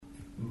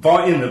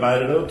Hva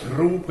innebærer det å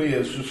tro på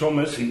Jesus som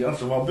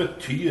Messias, og hva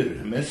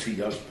betyr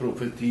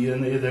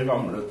Messiasprofetiene i det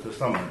gamle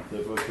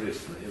testamentet for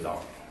kristne i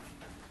dag?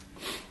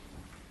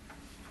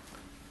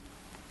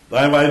 Da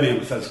jeg var i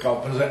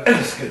Bibelselskapet, så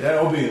elsket jeg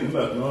å begynne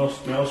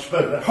møtet med å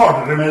spørre: har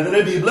dere med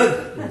dere Bibler?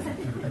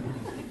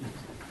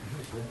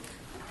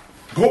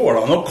 Går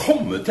det an å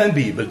komme til en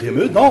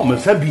bibeltime uten å ha med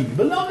seg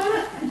Bibelen, da,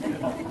 dere?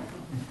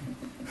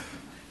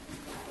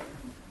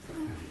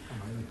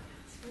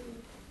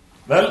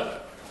 Vel,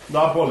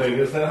 da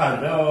pålegges dere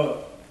herre,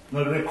 og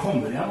når dere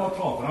kommer hjem, og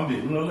tar fram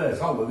Bibelen og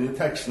leser alle de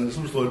tekstene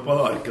som står på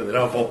det arket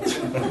dere har fått.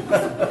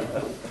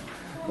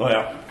 Nå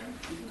ja.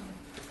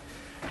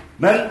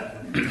 Men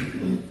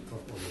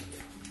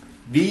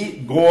vi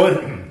går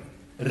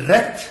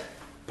rett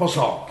på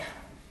sak.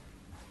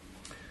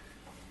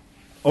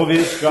 Og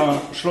vi skal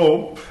slå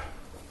opp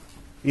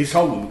i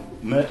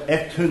Salme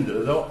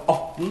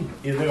 118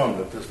 i det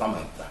gamle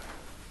testamentet.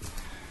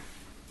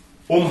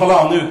 Om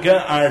halvannen uke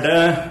er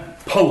det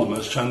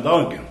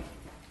Palmesøndag.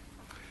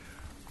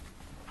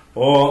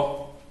 Og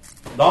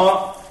da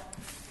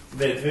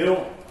vet vi jo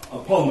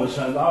at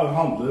Palmesøndag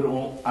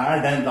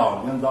er den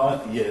dagen da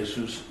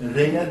Jesus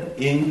red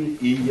inn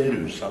i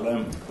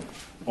Jerusalem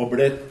og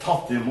ble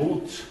tatt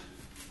imot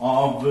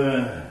av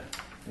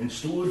en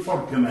stor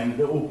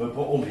folkemengde oppe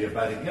på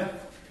Oljeberget.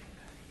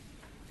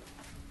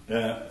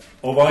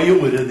 Og hva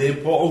gjorde de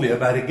på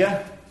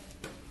Oljeberget?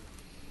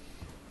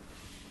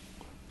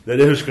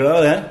 Dere husker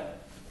da det?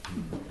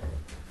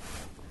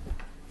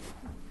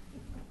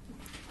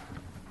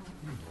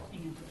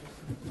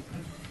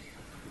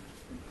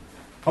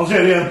 Han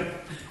sier det igjen.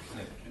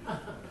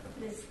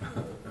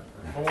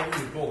 Han var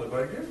ute på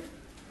Oljeberget.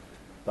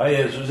 Da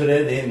Jesus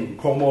red inn,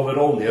 kom over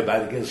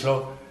Oljeberget, så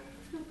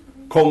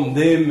kom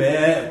de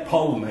med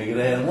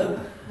palmegrener,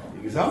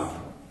 ikke sant?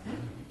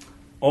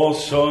 Og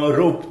så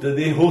ropte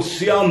de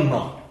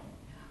Hosianna.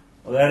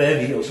 Og det er det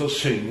vi også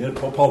synger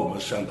på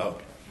Palmesøndag.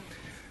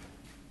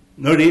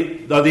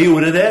 Da de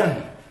gjorde det,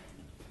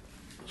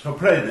 så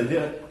pleide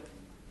de,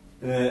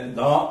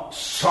 da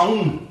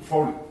sang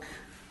folk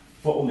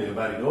på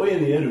Oljeberget og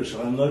inne i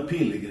Jerusalem når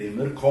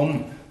pilegrimer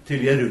kom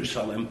til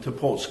Jerusalem til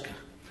påske.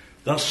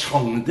 Da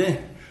sang de,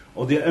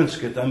 og de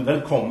ønsket dem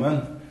velkommen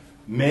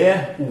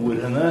med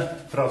ordene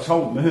fra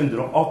Salme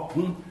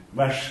 118,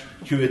 vers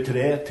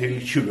 23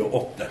 til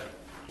 28.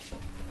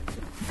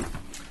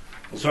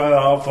 Og så har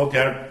jeg fått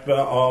hjelp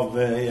av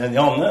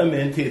Janne,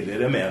 min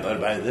tidligere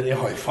medarbeider i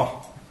Haifa.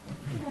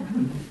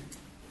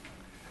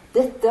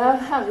 Dette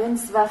er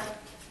Herrens verk,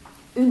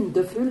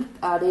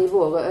 underfullt er det i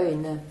våre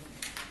øyne.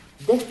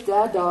 Dette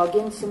er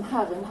dagen som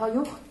Herren har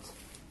gjort.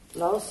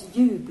 La oss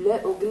juble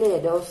og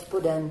glede oss på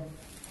den.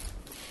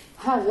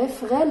 Herre,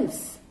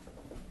 frels.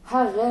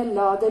 Herre,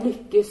 la det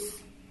lykkes.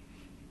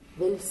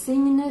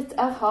 Velsignet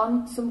er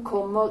han som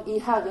kommer i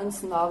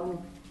Herrens navn.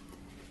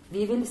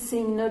 Vi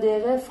velsigner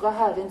dere fra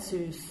Herrens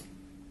hus.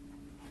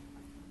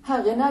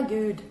 Herren er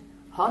Gud,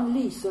 han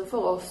lyser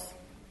for oss.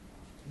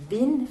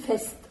 Bind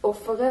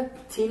festofferet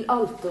til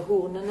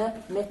alterhornene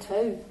med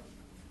tau.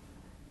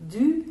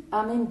 Du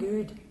er min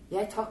Gud,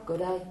 jeg takker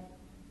deg.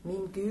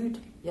 Min Gud,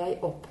 jeg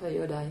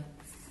opphøyer deg.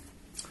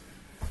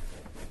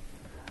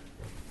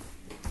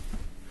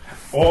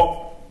 Og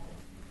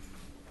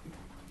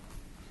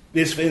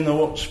hvis vi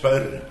nå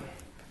spør,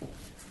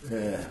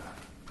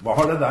 hva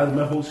har det der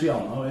med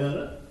Hosianna å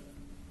gjøre?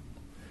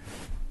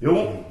 Jo,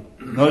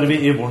 når vi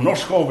i vår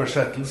norske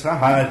oversettelse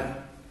her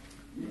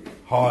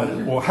har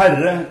 «Å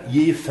Herre,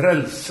 gi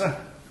frelse»,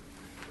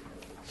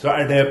 så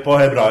er det på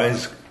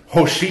hebraisk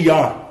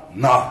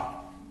Hoshiana.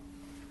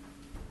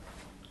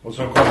 Og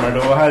så kommer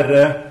det «Å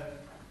Herre,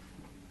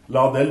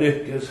 la det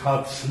lykkes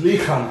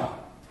hatslichana».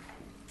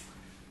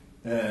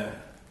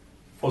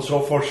 Og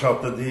så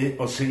fortsatte de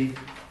å si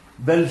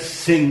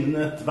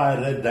 «Velsignet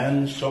være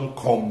den som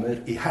kommer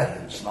i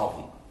Herrens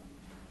navn».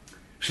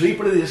 Slik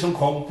ble de som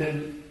kom til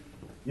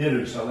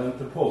Jerusalem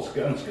til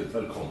påske ønsket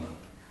velkommen.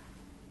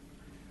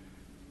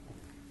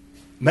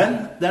 Men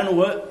det er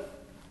noe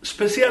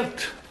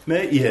spesielt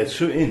med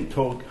Jesu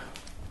inntog.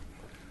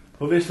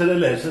 For hvis dere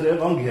leser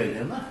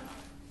evangeliene,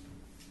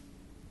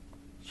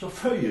 så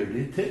føyer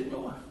de til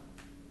noe.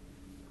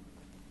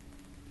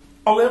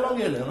 Alle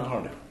evangeliene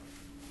har det.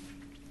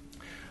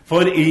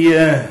 For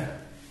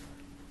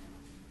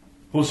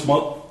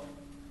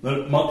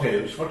når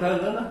Matteus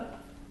forteller det,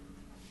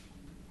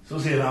 så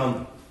sier han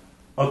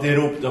at de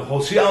ropte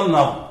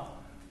Hosianna,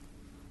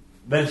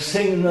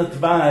 velsignet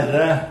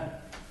være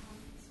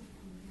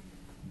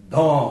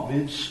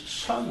Davids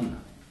sønn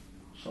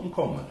som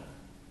kommer.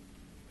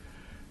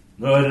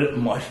 Når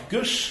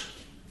Markus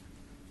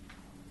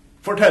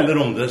forteller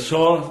om det,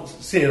 så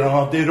sier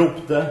han at de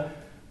ropte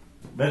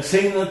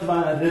velsignet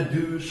være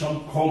du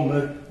som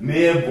kommer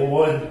med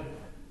vår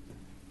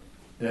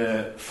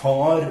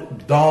far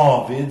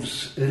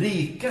Davids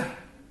rike.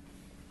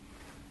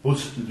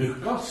 Hos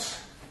Lukas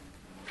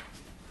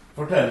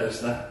fortelles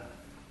det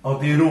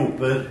at de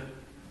roper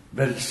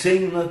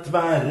velsignet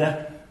være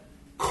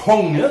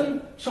kongen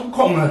som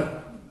kommer.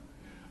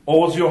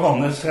 Og hos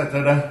Johannes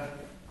heter det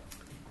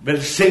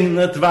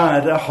Velsignet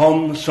være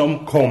han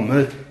som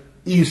kommer,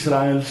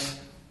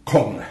 Israels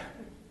konge.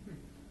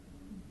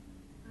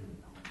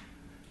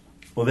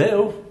 Og det er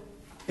jo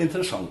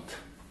interessant.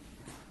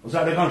 Og så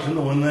er det kanskje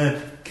noen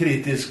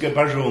kritiske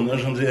personer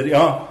som sier,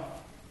 ja,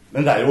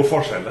 men det er jo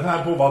forskjellen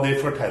her på hva de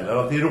forteller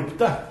at de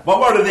ropte. Hva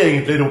var det de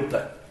egentlig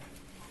ropte?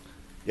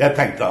 Jeg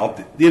tenkte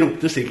at de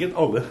ropte sikkert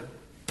alle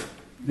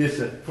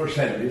disse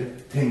forskjellige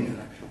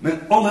tingene.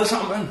 Men alle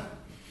sammen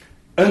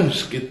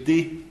ønsket de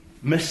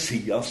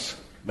Messias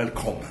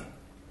velkommen.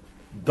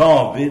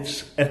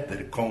 Davids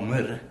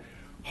etterkommer,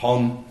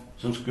 han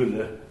som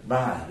skulle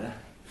være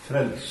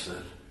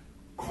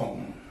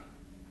frelserkongen.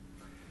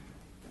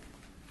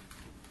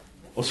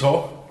 Og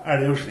så er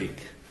det jo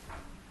slik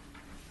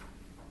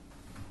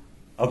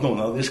at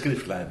noen av de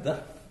skriftlærde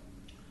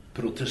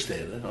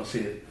protesterer og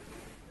sier,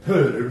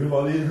 hører du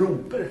hva de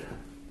roper?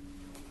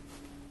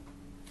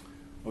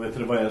 Og vet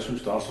dere hva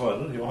Jesus da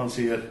svarer? Jo, han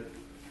sier,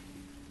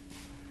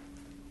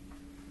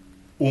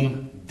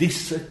 om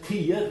disse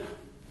tider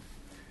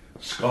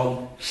skal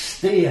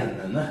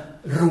stenene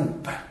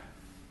rope.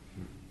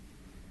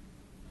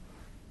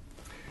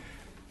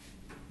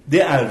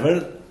 Det er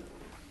vel,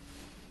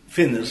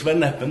 finnes vel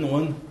neppe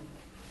noen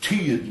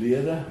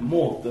tydeligere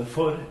måte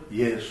for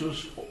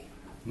Jesus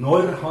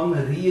når han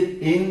rir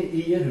inn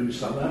i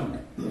Jerusalem,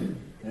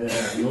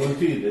 noen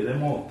tydeligere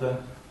måte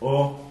å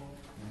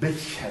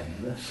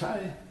bekjenne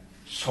seg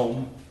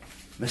som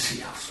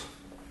Messias.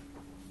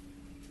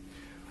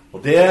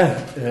 Og det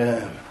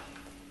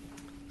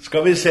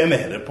skal vi se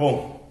mer på,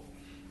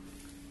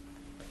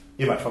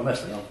 i hvert fall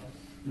neste gang.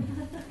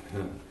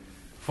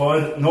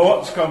 For nå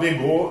skal vi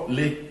gå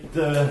litt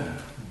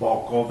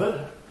bakover,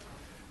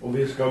 og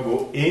vi skal gå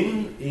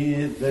inn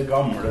i det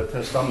gamle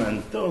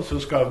testamentet, og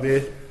så skal vi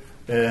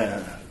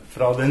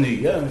fra det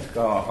nye, vi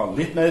skal ha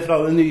litt mer fra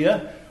det nye,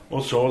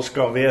 og så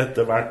skal vi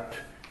etter hvert,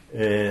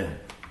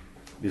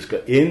 vi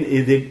skal inn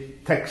i de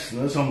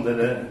tekstene som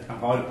dere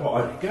har på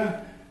arket,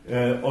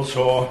 og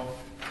så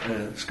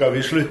skal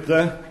vi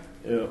slutte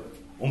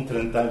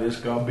omtrent der vi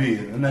skal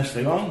begynne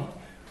neste gang,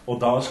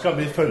 og da skal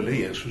vi følge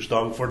Jesus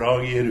dag for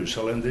dag i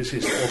Jerusalem de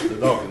siste 8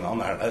 dagene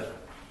han er der,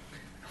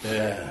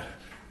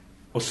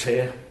 og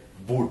se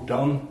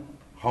hvordan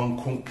han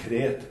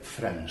konkret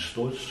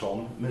fremstår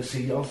som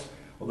Messias.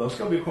 Og da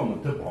skal vi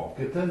komme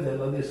tilbake til en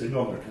del av disse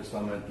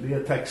gammeltestamentlige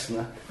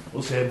tekstene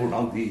og se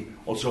hvordan de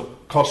også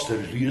kaster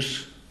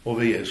lys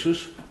over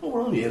Jesus, og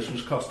hvordan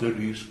Jesus kaster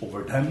lys over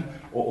dem,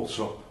 og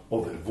også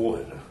over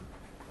våre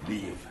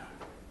liv.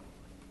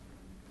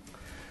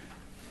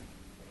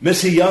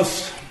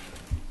 Messias,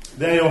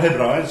 det er jo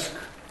hebraisk,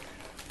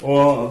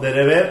 og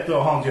dere vet,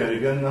 og Hans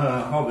Jørgen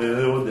hadde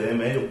jo det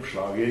med i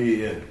oppslaget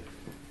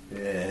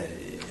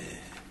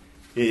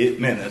i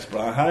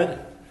menighetsbladet her.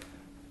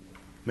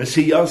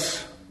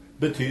 Messias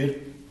betyr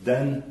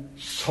den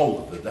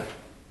salvede.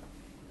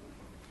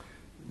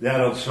 Det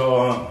er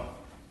altså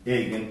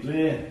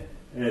egentlig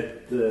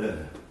et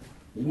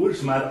ord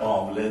som er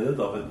avledet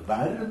av et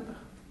verb,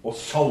 og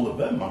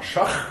salve,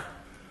 mashach.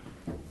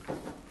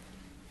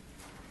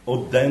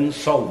 Og den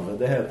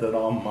salvede heter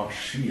da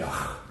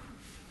Mashiach.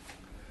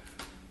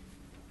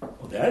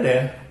 Og det er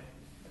det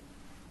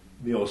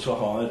vi også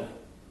har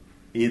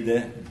i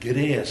det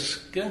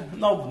greske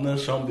navnet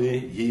som vi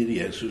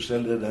gir Jesus,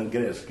 eller den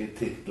greske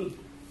titel.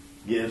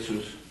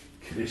 Jesus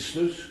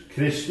Kristus.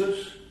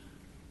 Kristus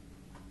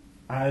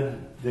er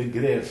det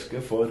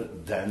greske for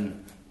den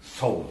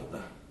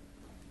salvede.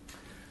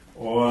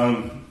 Og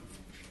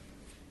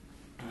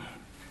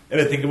jeg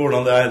vet ikke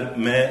hvordan det er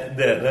med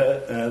dere.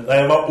 Da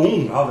jeg var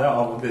ung hadde jeg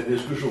av og til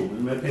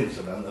diskusjoner med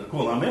pinsevenner.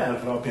 Kona mi er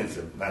fra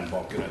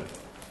pinsevennbakgrunn.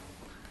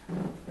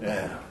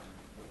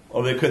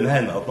 Og det kunne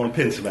hende at noen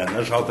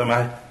pinsevenner sa til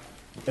meg,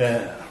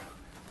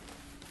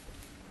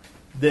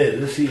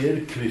 dere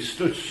sier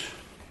Kristus.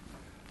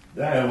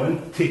 Det er jo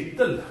en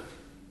titel.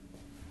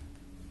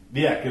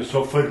 Vi er ikke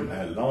så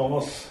formelle av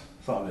oss,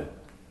 sa vi.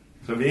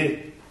 Så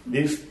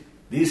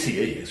vi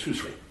sier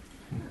Jesus, vi.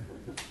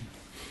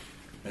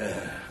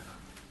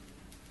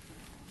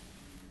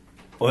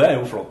 Og det er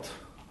jo flott.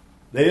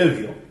 Det gjør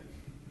vi jo.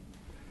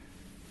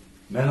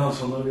 Men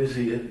altså når vi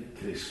sier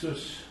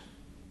Kristus,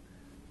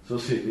 så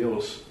sier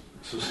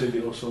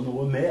vi også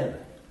noe mer.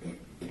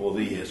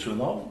 Både Jesu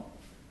navn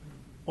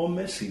og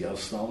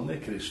Messias-navnet,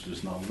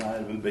 Kristus-navnet er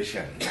en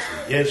bekjennelse.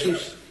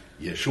 Jesus,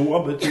 Jeshua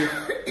betyr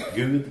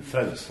Gud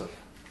frelser.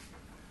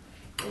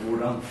 Og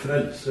hvordan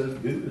frelser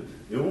Gud?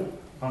 Jo,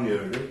 han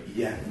gjør det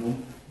gjennom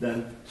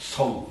den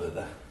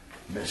salvede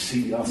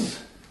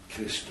Messias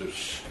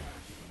Kristus.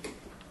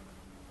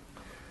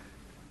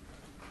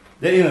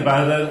 Det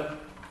innebærer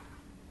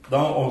da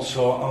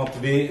også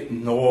at vi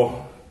nå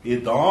i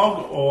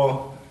dag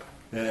og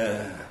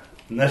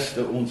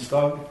neste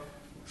onsdag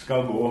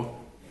skal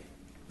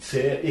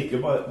ikke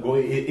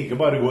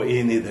bare gå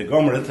inn i det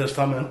gamle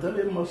testamentet,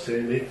 vi må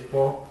se litt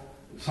på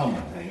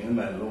sammenhengen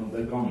mellom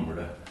det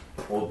gamle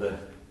og det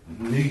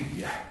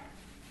nye.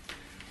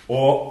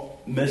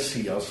 Og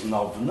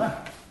Messias-navnet,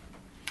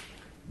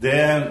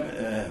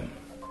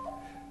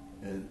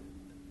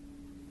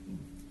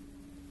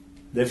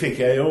 det fikk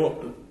jeg jo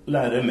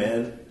lære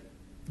mer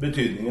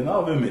betydningen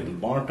av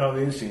umiddelbart da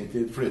vi i sin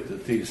tid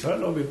flyttet til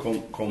Israel, og vi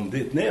kom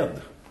dit ned.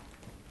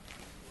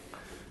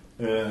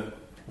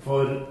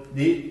 For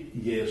de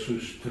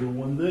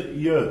Jesus-troende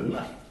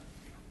jødene,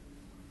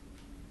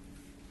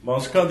 hva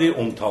skal de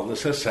omtale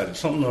seg selv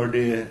som når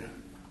de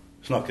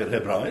snakker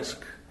hebraisk?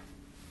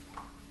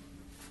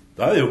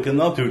 Da er det jo ikke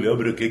naturlig å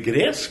bruke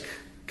gresk,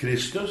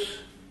 Kristus.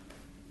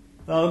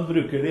 Da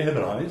bruker de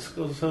hebraisk,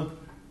 og så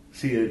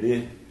sier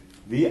de,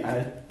 vi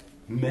er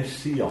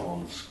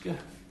messianske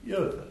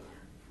jøder.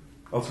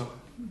 Altså,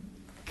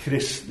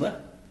 kristne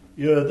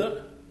jøder.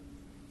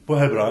 På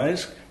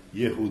hebraisk,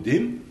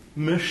 Yehudim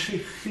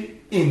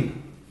Meshichim.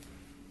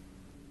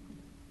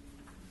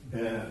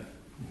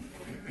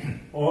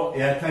 Og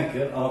jeg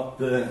tenker at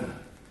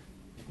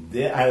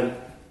det er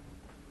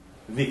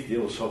viktig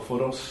også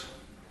for oss.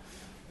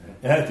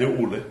 Jeg heter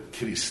jo Ole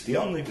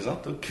Christian, ikke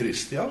sant? Og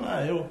Christian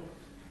er jo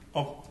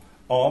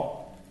av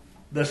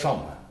det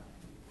samme.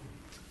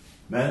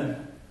 Men,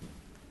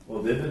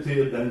 og det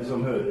betyr den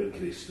som hører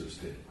Kristus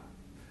til.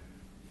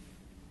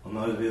 Og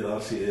når vi da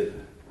sier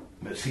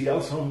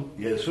Messias som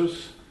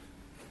Jesus,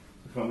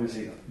 så kan vi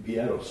si at vi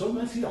er også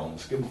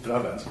messianske. Fra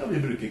hvem skal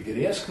vi bruke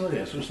gresk når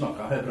Jesus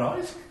snakker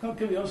hebraisk? Kan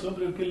ikke vi også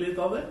bruke litt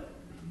av det?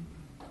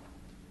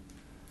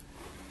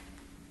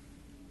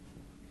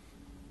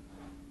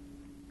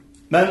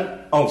 Men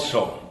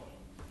altså,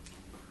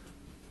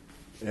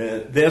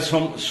 det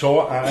som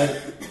så er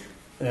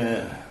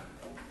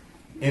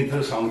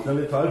interessant når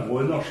vi tar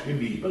vår norske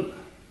Bibel.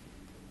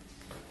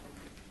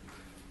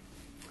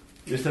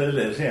 Hvis dere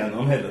leser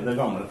gjennom hele det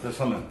gamle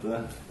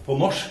testamentet på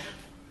norsk,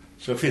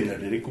 så finner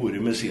dere ikke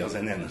ordet Messias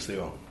en eneste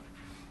gang.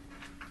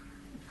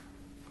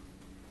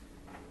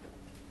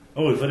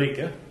 Og hvorfor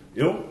ikke?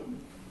 Jo,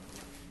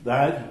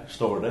 der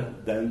står det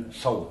den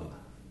salvede.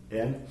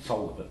 En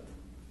salvet.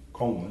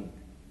 Kongen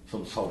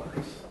som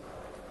salves.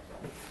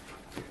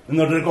 Men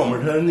når dere kommer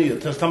til det nye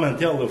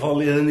testamentet, i alle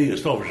fall i den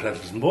nyeste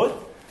oversettelsen vår,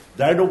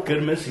 der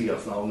dukker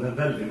Messias-navnet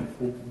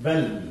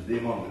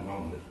veldig mange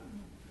ganger.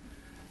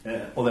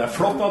 Og det er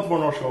flott at vår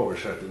norske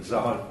oversettelse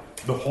har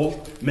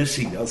beholdt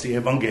Messias i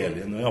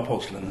evangeliene og i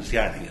apostlenes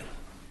gjerninger.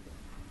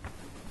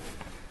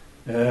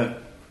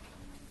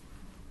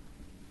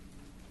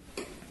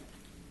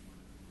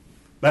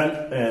 Men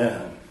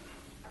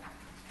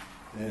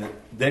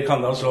det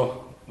kan altså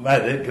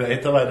være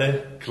greit å være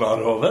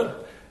klar over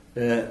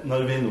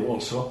når vi nå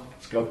også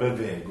skal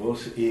bevege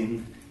oss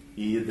inn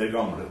i det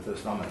gamle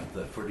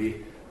testamentet. Fordi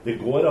det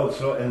går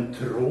altså en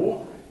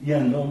tråd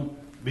gjennom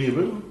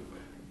Bibelen.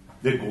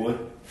 Det går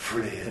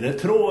flere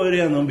tråder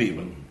gjennom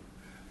Bibelen.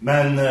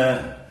 Men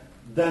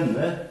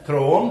denne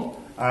tråden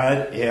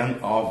er en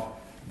av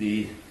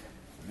de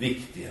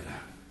viktigere.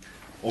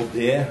 Og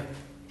det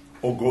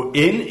å gå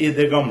inn i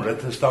det gamle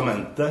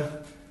testamentet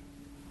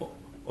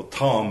og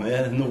ta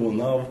med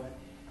noen av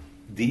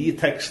de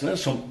tekstene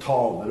som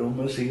taler om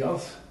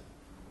Messias,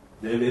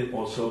 det vil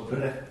også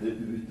brette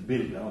ut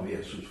bildet av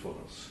Jesus for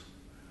oss.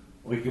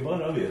 Og ikke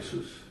bare av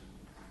Jesus,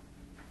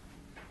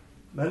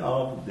 men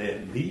av det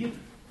liv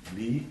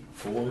vi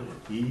får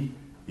i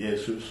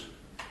Jesus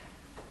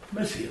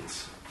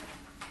Messias.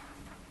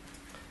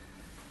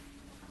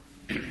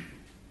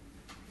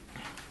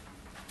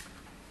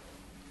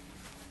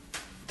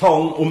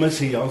 Talen om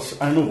Messias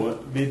er noe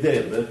vi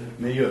deler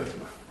med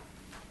jødene.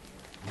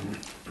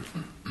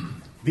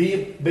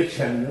 Vi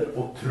bekjenner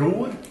og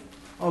tror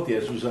at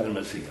Jesus er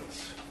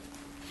Messias.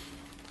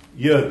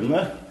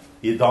 Jødene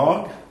i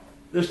dag,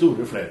 det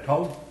store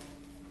flertall,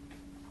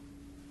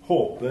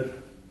 håper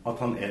at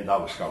han en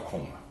dag skal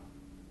komme.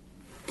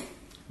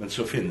 Men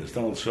så finnes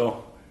det altså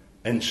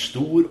en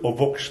stor og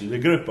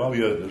voksende gruppe av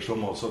jøder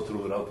som også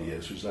tror at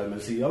Jesus er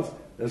Messias.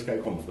 Det skal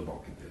jeg komme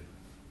tilbake til.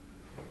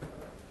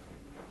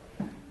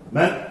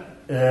 Men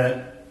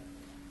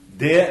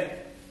det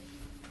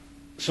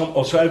som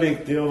også er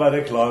viktig å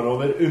være klar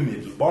over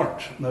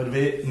umiddelbart når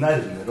vi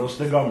nærmer oss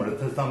det gamle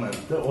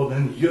testamentet og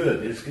den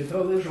jødiske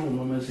tradisjonen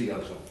om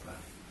Messias-håpet,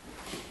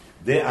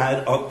 det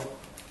er at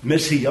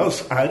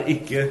Messias er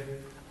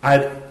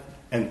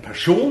en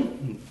person,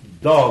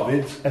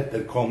 Davids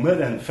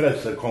etterkommer, en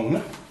frelserkonge,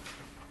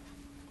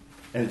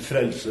 en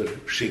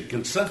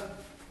frelserskikkelse,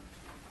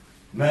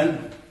 men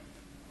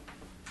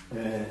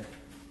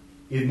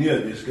i den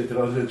jødiske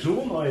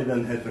tradisjon og i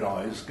den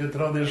hebraiske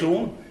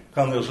tradisjon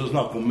kan vi også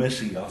snakke om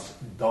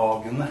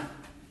Messias-dagene.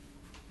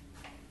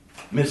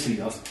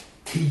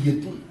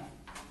 Messias-tiden.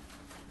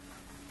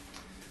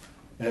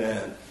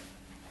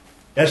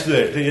 Jeg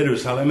studerte i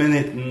Jerusalem i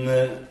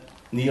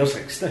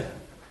 1969.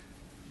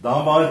 Da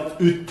var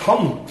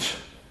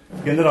Utant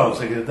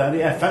generalsekretær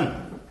i FN.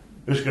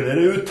 Husker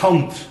dere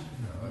Utant?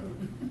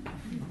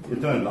 I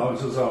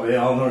Trøndelag så sa vi,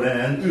 ja, når det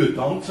er en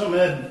Utant som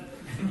er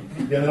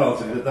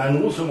generalsekretær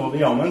nå, så må vi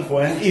jammen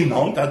få en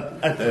innhant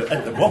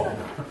etterpå.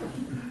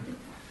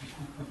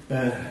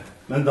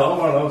 Men da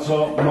var det altså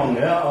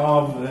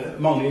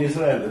mange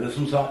israelere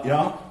som sa,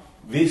 ja,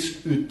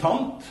 hvis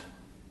Utant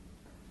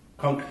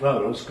kan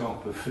klare å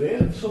skape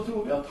fred, så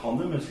tror vi at han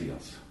er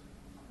Messias.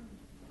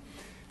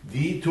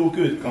 de tok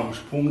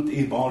utgangspunkt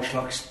i hva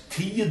slags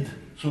tid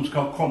som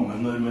skal komme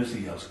når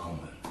Messias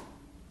kommer.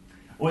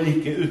 Og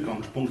ikke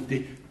utgangspunkt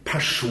i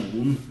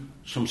personen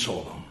som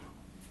sådan.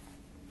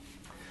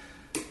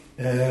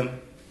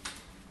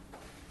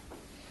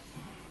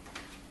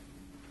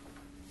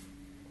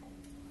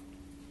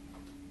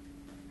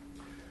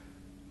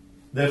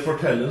 Det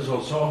fortelles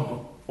også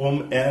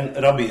om en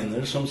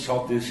rabbiner som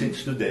satt i sitt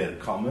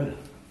studerkammer,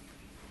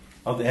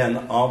 at en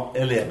av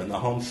elevene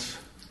hans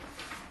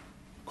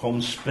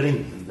kom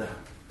springende,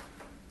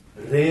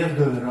 rev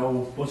døra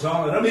opp og sa: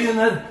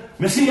 «Rabbiner,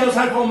 Messias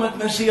er kommet,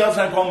 Messias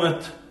er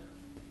kommet!»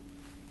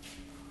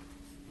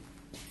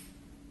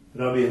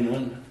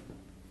 Rabbineren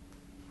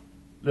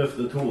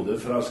løftet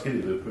hodet fra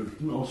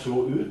skrivepulten og så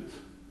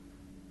ut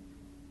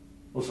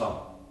og sa: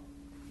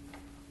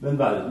 «Men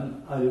verden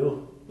er jo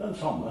den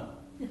samme.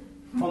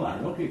 Han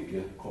er nok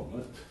ikke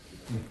kommet.»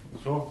 Og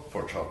så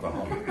fortsatte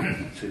han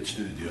sitt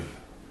studium.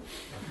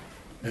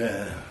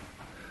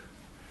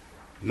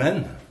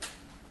 Men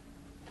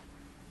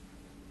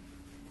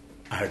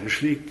er det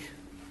slik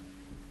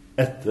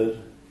etter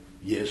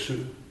Jesu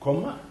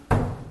komme?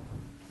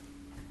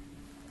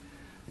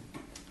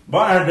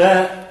 Hva er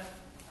det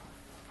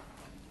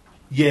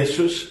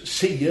Jesus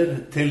sier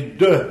til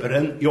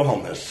døperen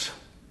Johannes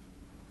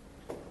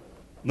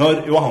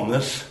når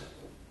Johannes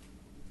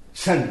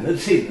sender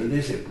sine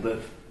disipler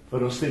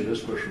for å stille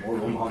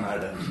spørsmål om han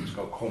er den som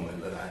skal komme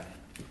eller ei?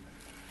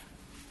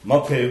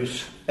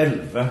 Matteus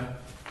 11,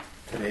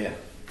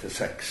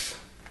 3-6.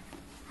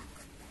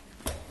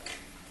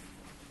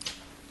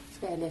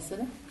 Skal jeg lese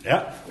det? Ja.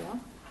 Ja.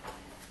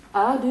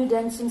 Er du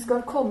den som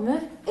skal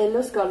komme,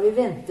 eller skal vi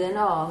vente en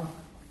annen?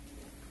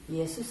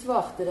 Jesus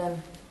svarte dem: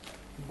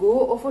 Gå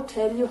og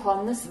fortell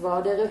Johannes hva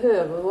dere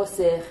hører og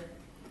ser.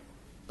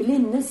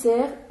 Blinde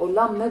ser, og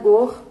lamme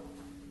går.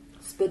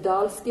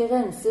 Spedalske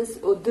renses,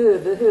 og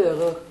døve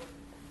hører.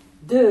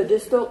 Døde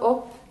står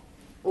opp,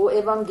 og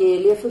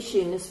evangeliet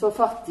forkynnes for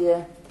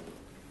fattige.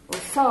 Og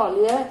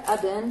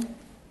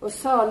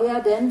salig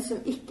er den som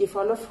ikke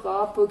faller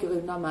fra på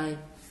grunn av meg.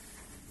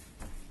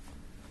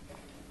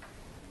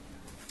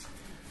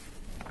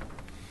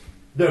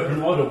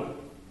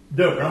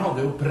 Døperen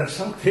hadde jo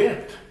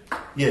presentert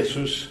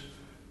Jesus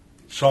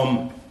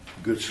som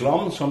Guds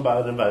lam som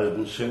bærer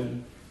verdens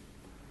synd.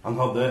 Han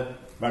hadde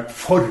vært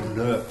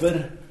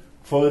forløper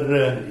for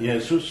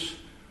Jesus,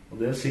 og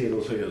det sier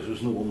også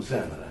Jesus noe om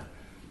senere.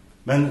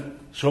 Men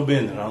så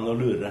begynner han å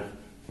lure.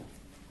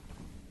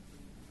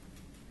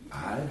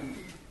 Er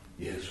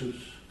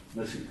Jesus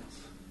Messias?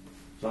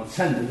 Så han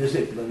sender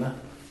disiplene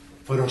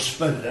for å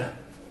spørre: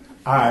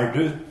 Er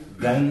du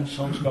den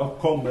som skal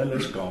komme, eller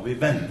skal vi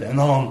vente en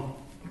annen?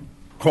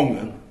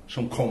 Kongen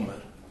som kommer.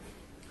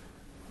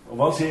 Og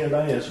hva sier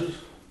da Jesus?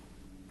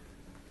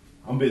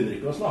 Han begynner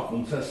ikke å snakke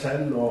om seg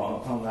selv og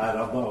at han er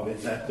av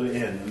Davids ett og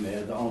ene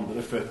med det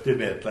andre, født i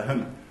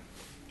Betlehem.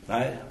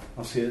 Nei,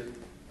 han sier: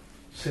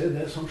 Se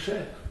det som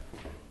skjer.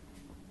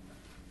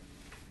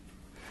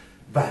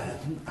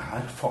 Verden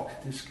er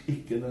faktisk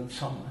ikke den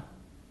samme.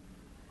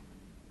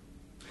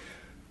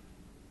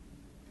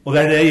 Og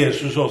det er det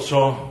Jesus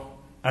også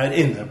er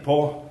inne på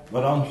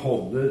når han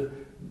holder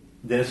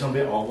det som vi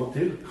av og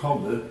til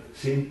kaller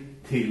sin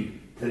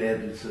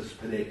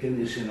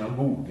tiltredelsespreken i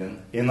synagogen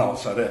i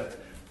Nazaret.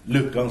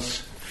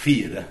 Lukas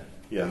 4,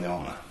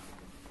 Janne.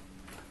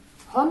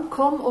 Han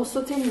kom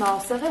også til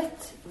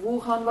Nazaret, hvor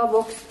han var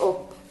vokst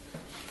opp,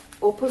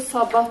 og på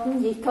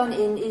sabbaten gikk han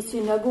inn i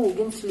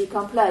synagogen slik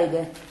han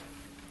pleide.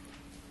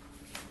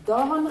 Da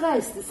han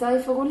reiste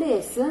seg for å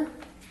lese,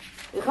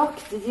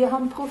 rakte de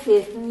ham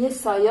profeten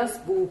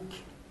Jesajas bok.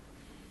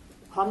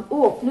 Han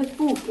åpnet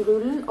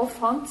bokrullen og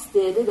fant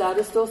stedet der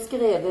det står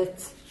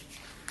skrevet: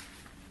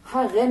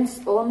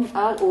 Herrens ånd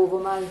er over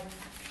meg,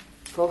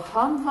 for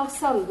han har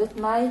salvet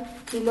meg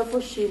til å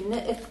forkynne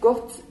et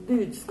godt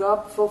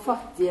budskap for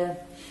fattige.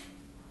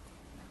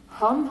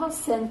 Han har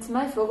sendt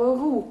meg for å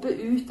rope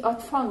ut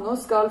at fanger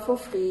skal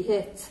få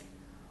frihet,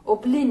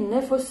 og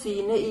blinde få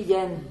synet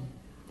igjen,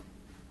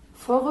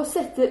 for å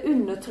sette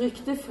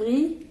undertrykte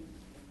fri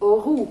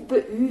og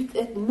rope ut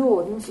et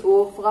nådens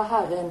år fra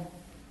Herren.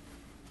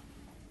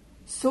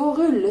 Så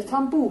rullet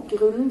han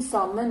bokrullen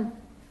sammen,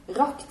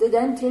 rakte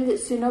den til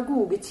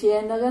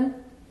synagogetjeneren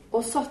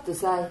og satte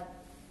seg.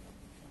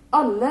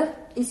 Alle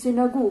i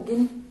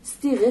synagogen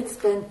stirret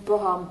spent på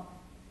ham.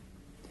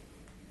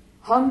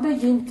 Han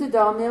begynte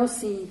da med å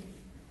si: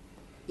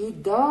 I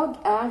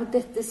dag er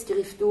dette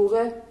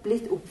skriftordet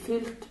blitt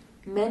oppfylt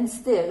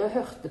mens dere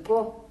hørte på.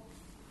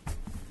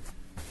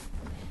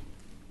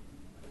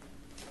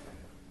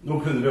 Nå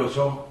kunne vi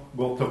også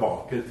gå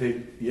tilbake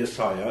til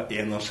Jesaja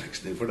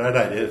 61, for det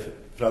er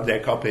fra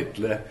det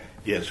kapitlet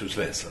Jesus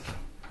leser.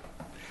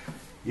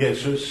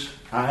 Jesus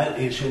er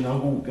i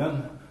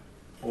synagogen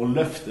og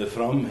løfter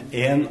fram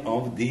en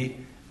av de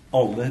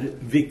aller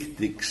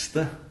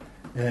viktigste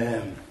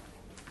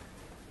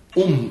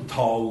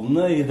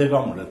omtalene i det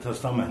gamle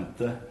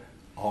testamentet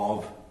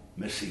av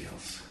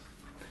Messias.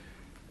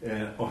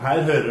 Og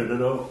her hører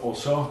dere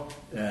også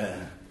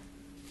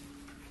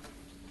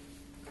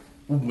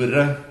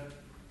ordet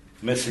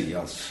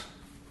Messias.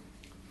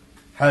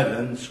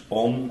 Herrens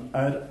ånd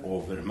er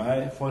over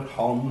meg, for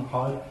han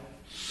har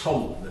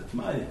salvet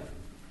meg.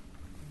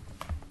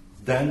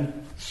 Den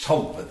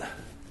salvede.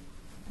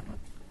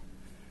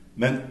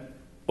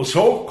 Og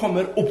så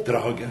kommer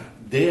oppdraget,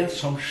 det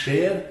som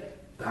skjer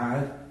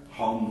der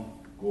han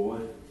går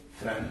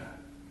frem.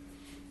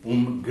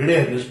 Om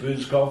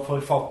gledesbudskap for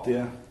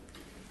fattige,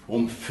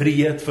 om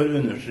frihet for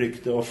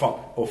undertrykte og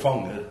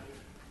fanger,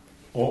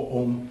 og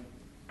om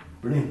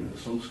blinde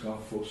som skal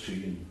få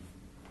syn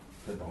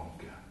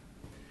tilbake.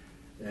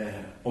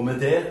 Og med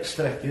det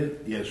strekker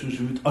Jesus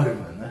ut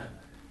armene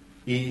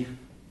i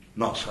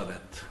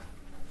Nasaret.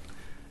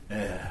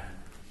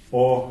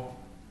 Og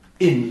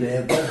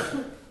innleder,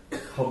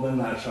 hadde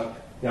nær sagt,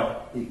 ja,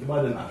 ikke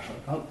bare nær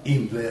sagt, han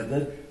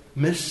innleder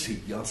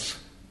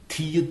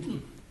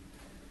Messias-tiden.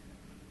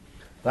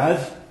 Der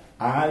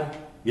er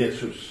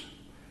Jesus,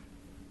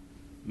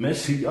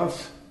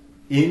 Messias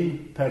in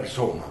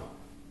persona.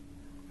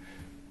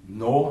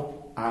 Nå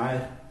er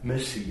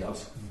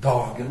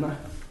Messias-dagene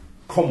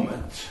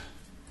kommet.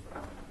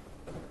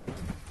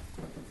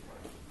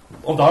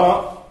 Og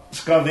da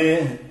skal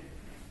vi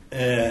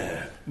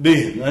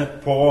begynne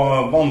på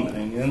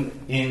vandringen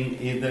inn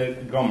i det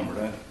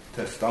gamle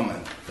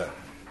testamentet.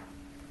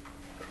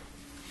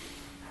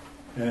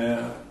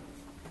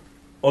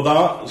 Og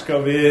da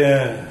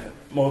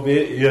må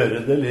vi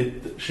gjøre det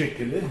litt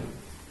skikkelig.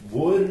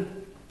 Hvor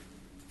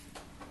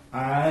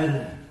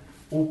er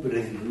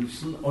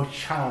opprinnelsen og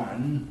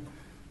kjernen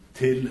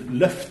til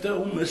løftet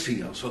om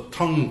Messias og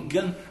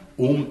tanken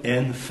om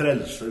en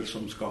frelser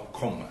som skal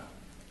komme?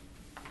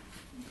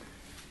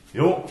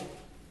 Jo,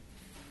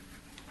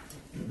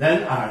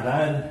 den er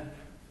der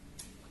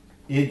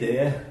i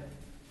det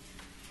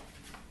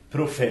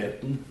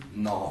profeten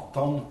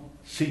Natan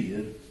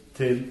sier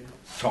til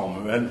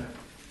Samuel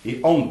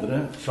i 2.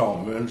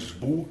 Samuels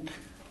bok,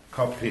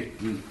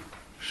 kapittel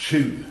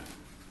 7.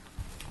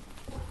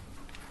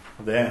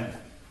 Det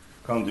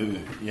kan du,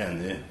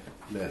 Jenny,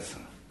 lese.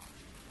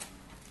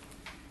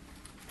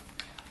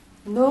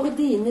 Når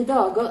dine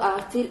dager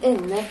er til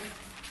ende,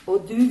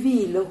 og du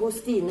hviler hos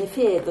dine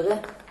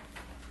fedre,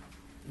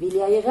 vil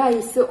jeg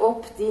reise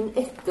opp din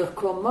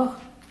etterkommer,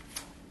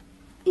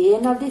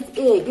 en av ditt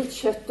eget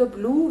kjøtt og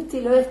blod,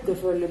 til å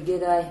etterfølge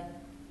deg.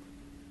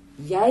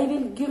 Jeg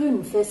vil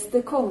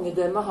grunnfeste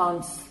kongedømmet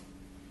hans.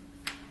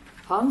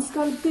 Han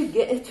skal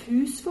bygge et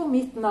hus for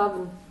mitt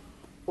navn,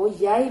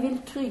 og jeg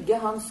vil trygge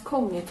hans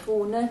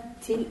kongetrone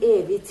til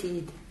evig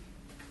tid.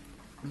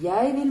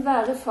 Jeg vil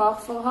være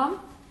far for ham,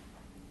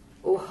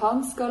 og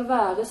han skal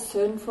være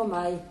sønn for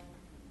meg.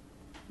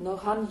 Når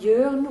han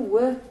gjør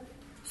noe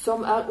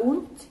som er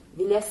ondt,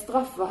 vil jeg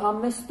straffe ham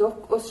med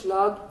stokk og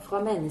slag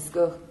fra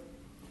mennesker.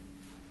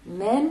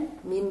 Men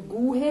min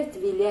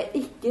godhet vil jeg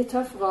ikke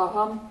ta fra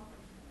ham,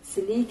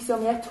 slik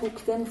som jeg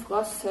tok den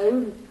fra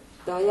Saul,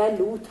 da jeg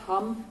lot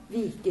ham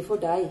vike for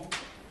deg.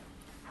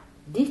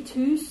 Ditt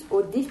hus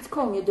og ditt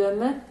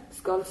kongedømme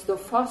skal stå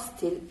fast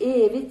til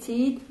evig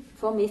tid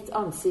for mitt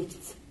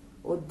ansikt,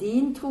 og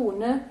din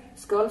trone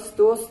skal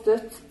stå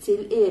støtt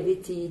til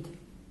evig tid.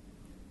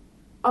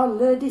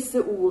 Alle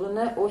disse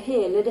ordene og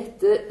hele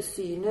dette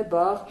synet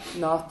bar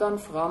Natan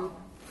fram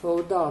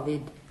for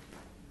David.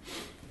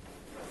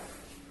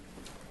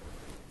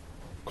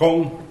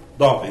 Kong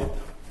David,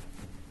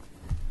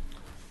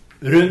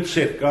 rundt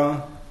cirka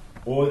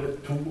år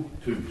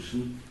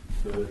 2000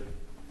 før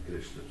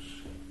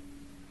Kristus.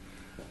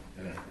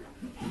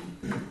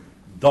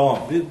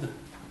 David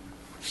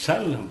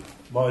selv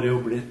var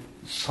jo blitt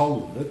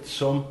salvet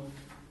som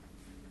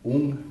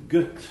ung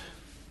gutt.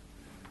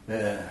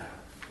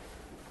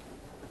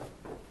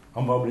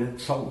 Han var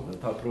blitt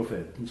salvet av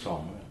profeten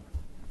Samuel.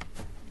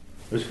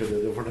 Husker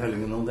dere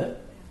fortellingen om det?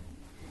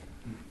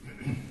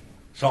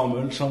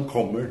 Samuel som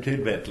kommer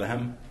til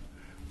Betlehem.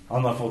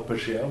 Han har fått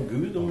beskjed av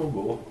Gud om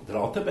å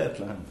dra til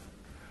Betlehem.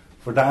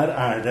 For der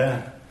er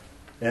det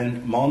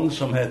en mann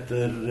som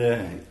heter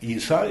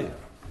Isai.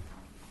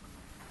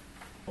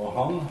 Og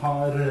han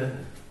har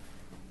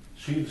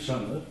 7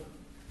 sønner.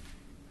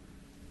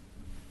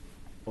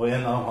 Og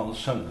en av hans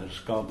sønner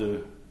skal du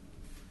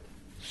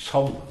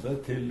salve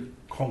til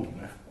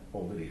konge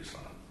over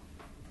Israel.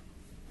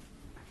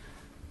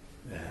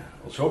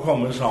 Og så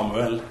kommer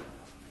Samuel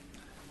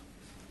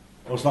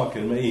og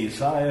snakker med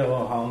Isai,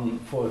 og han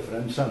får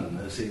frem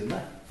sønnene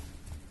sine.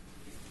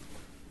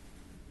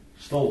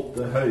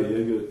 Stolte,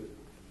 høye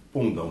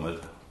ungdommer.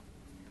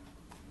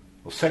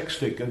 Og 6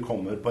 stykker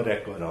kommer på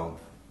rekke og rad.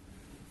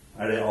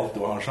 Er det alt du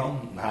har, sånn?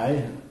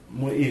 Nei,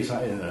 må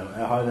Isai innrømme.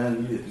 Jeg har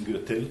en liten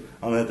gutt til.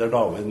 Han heter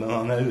David, men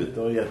han er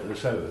ute og gjetter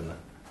sauene.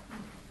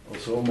 Og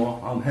så må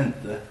han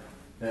hente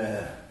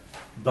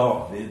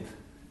David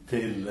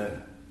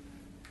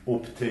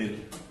opp til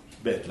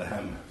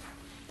Betlehem.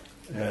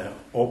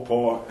 Og på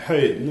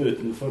høyden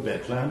utenfor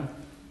Betlehem,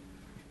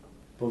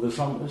 på det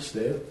samme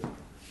sted,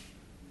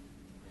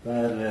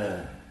 der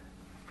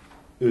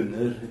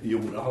under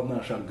jorda,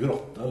 nær sagt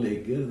grotta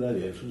ligger, der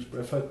Jesus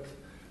ble født,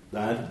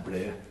 der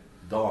ble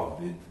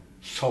David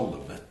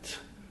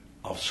salvet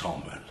av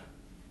Samuel.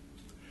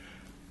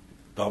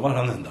 Da var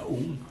han enda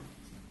ung,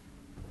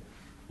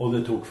 og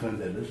det tok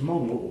fremdeles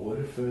mange år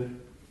før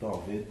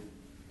David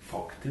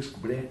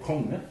faktisk ble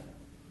konge.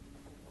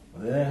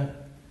 Og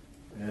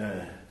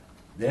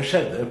det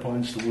skjedde på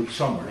en stor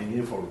samling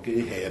i folket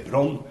i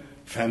Hebron,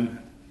 5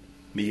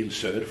 mil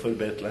sør for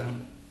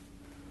Betlehem.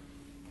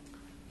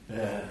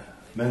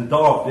 Men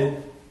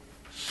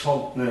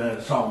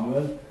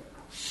Samuel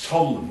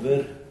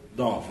salver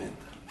David.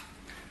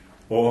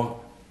 Og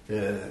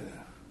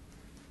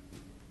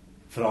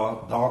fra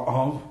da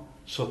av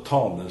så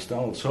tales det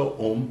altså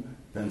om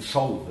den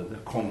salvede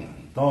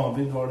kongen.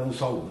 David var den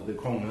salvede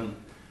kongen.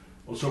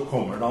 Og så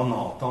kommer da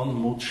Nathan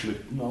mot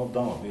slutten av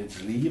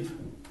Davids liv.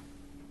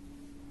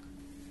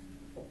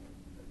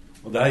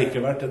 Og det har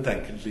ikke vært et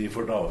enkelt liv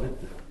for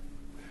David.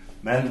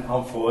 Men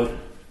han får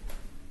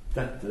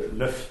dette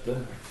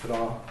løftet fra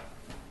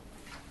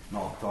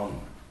Nathan.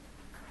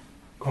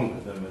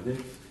 Kongedømmet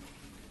ditt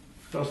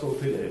skal stå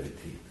til evig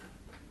tid.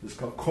 Det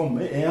skal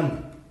komme en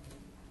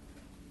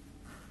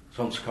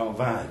som skal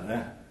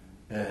være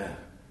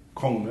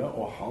konge,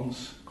 og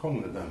hans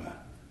kongedømme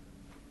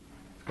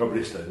skal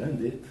bli større enn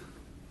ditt.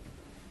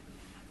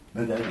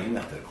 Men det er min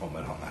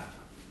etterkommer han er.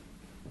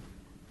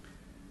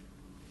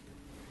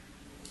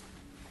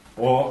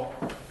 Og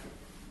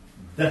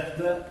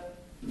dette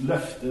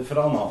løftet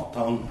fra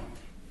Nathan,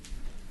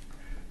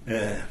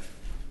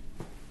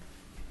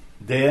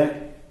 det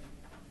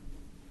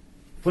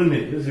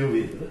formidles jo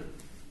videre.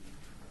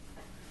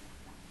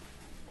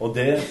 Og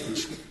det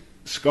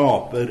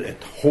skaper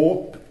et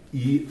håp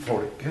i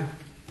folket.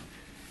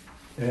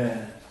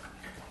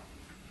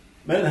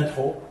 Men et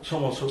håp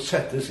som også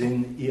settes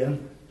inn i en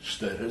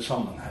større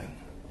sammenheng.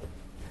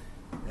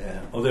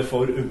 Og det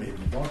får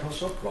umiddelbart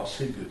også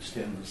plass i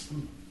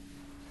gudstjenesten.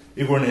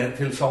 Vi går ned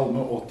til Salme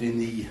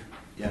 89,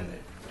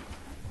 Jenny.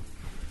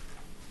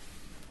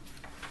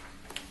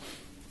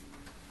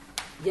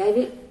 Jeg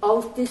vil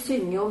alltid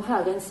synge om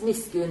Herrens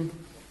miskunn.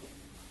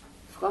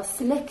 Fra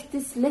slekt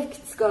til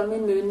slekt skal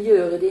min munn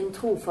gjøre din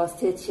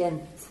trofasthet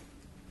kjent.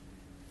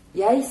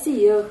 Jeg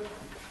sier,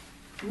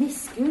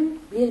 miskunn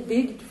blir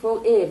bygd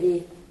for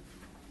evig.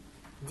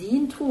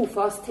 Din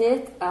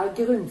trofasthet er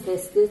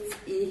grunnfestet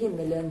i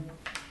himmelen.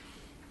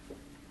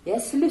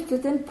 Jeg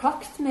sluttet en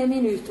pakt med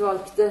min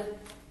utvalgte,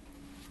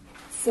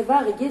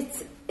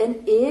 sverget en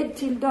ed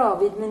til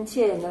David min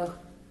tjener.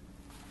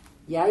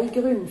 Jeg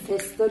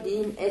grunnfester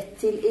din ett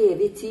til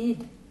evig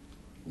tid.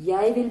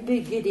 Jeg vil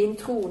bygge din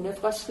trone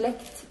fra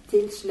slekt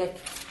til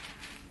slekt.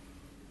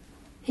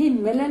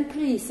 Himmelen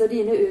priser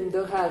dine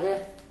under, Herre.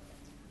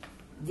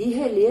 De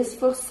helliges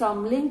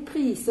forsamling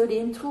priser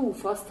din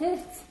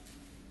trofasthet.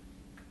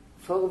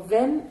 For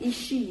hvem i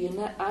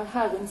skyene er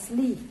Herrens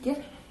like?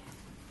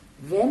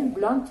 Hvem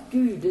blant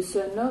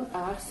gudesønner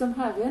er som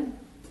Herren?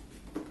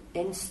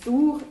 En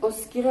stor og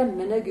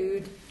skremmende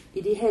Gud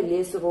i de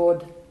helliges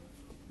råd,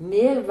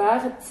 mer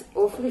verdt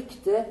å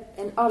frykte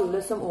enn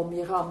alle som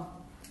omgir ham.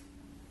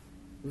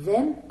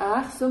 Hvem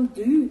er som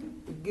du,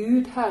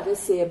 Gud Herre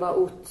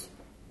Sebaot?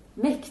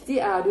 Mektig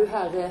er du,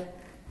 Herre,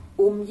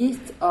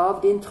 omgitt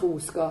av din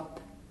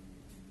troskap.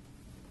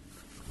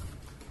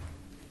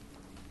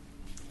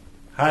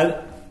 Her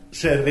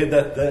ser vi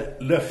dette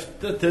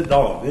løftet til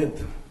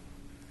David,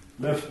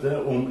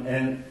 løftet om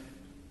en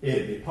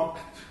evig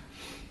pakt,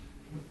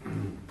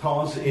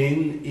 tas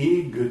inn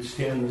i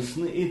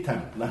gudstjenesten i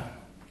tempelet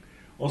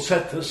og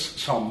settes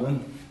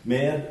sammen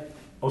med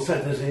og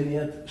settes inn i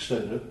et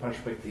større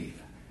perspektiv.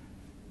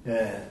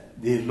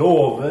 De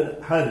lover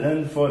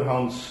Herren for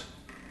hans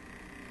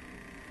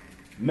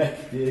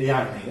mektige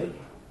gjerninger.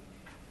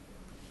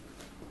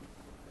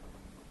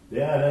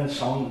 Det er en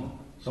sang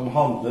som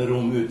handler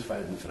om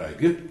utferden fra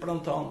Egypt,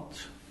 blant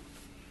annet.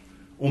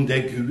 Om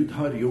det Gud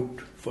har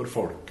gjort for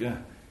folket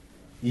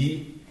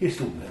i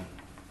historien.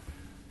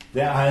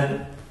 Det er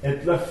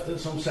et løfte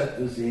som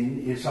settes inn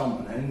i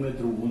sammenheng med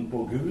troen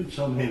på Gud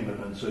som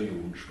himmelens og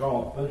jordens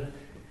skaper,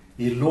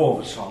 i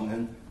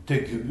lovsangen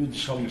til Gud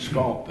som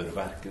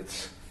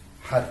skaperverkets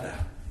Herre.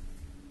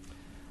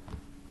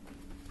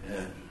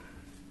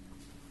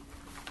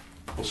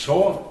 Og så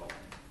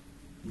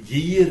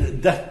gir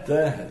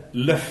dette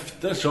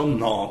løftet som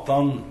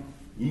Nathan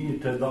gir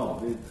til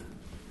David,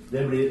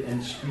 det blir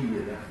en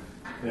spire,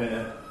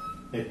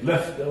 et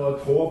løfte og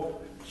et håp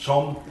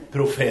som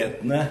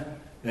profetene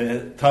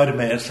tar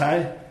med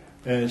seg,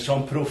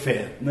 som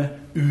profetene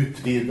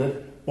utvider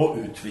og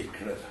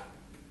utvikler.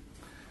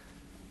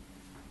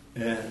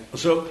 Og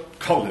så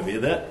kaller vi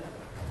det,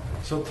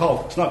 så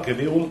snakker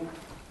vi om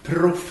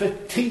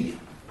profeti.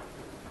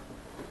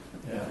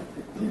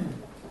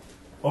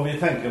 Og vi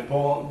tenker på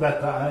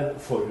dette er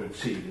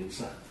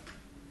forutsigelse.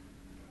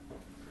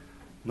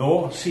 Nå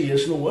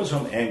sies noe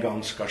som en gang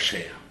skal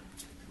skje.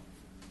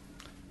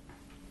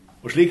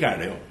 Og slik er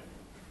det jo.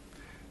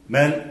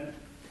 Men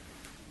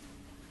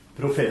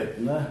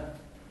profetene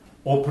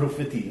og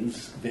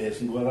profetiens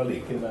vesen går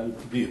allikevel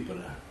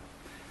dypere.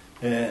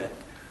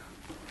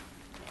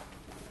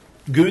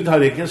 Gud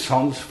har ikke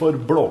sans for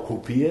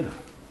blåkopier.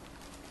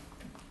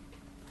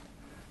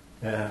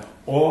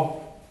 og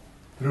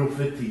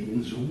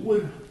profetiens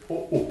ord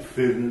og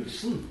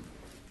oppfyllelsen,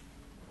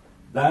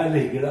 der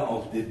ligger det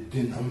alltid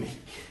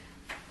dynamikk.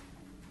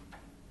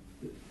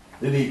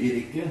 Det ligger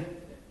ikke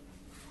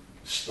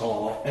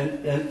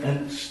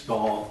en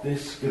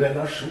statisk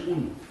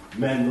relasjon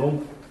mellom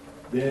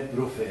det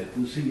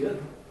profeten sier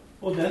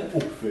og den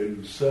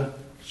oppfyllelse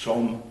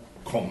som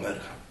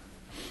kommer.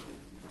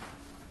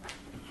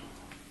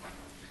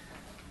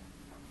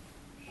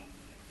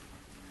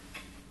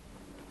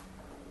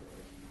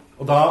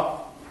 Og da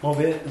må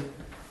vi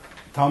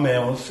ta med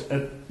oss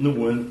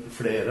noen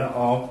flere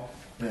av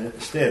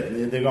stedene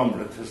i Det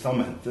gamle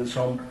testamentet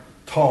som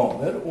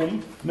taler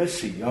om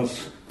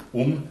Messias,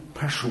 om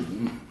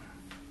personen.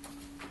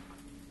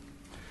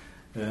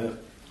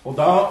 Og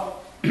da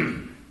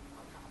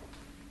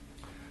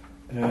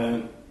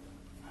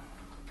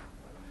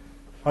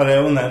har jeg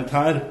jo nevnt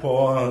her på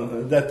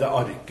dette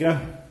arket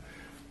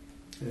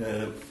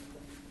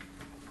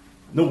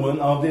noen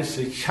av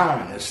disse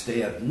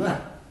kjernestedene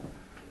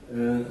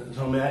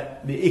som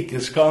vi ikke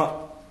skal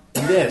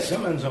lese,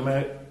 men som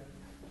jeg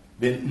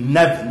vil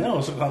nevne,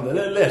 og så kan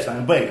dere lese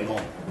den på egen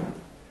hånd.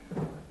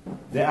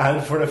 Det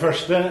er for det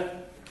første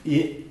i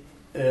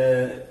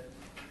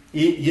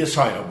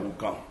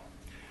Jesaja-boka.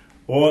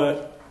 Og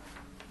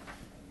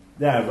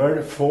det er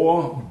vel få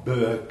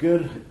bøker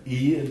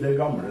i Det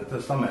gamle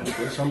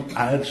testamentet som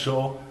er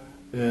så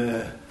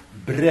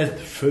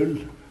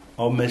breddfull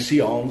av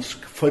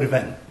messiansk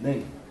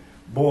forventning.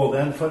 Både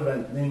en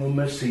forventning om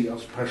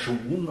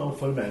Messias-personen og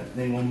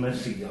forventning om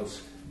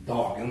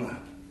Messias-dagene.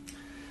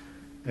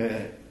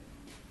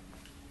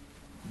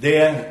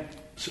 Det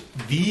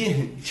vi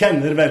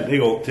kjenner veldig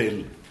godt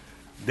til,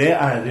 det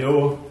er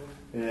jo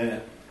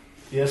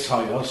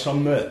Jesaja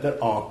som møter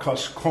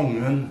Akas,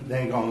 kongen,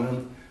 den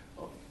gangen,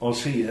 og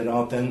sier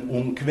at en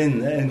ung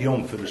kvinne, en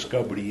jomfru,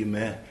 skal bli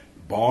med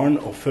barn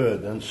og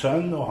føde en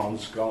sønn, og han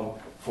skal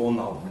få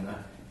navnet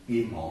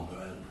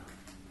Immanuel.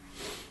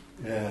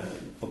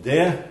 Og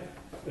det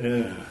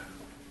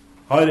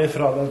har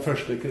fra den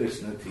første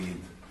kristne tid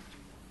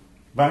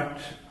vært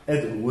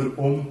et ord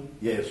om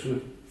Jesu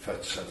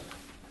fødsel.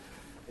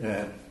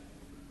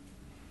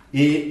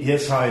 I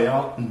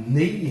Jesaja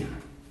 9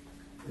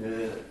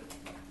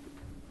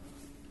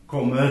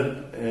 kommer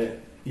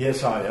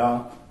Jesaja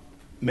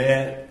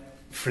med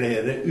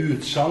flere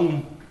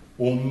utsagn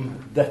om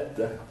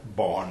dette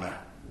barnet.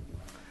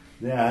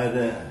 Det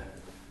er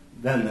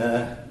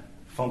denne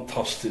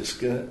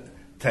fantastiske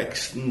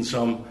teksten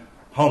som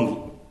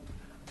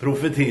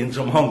profetien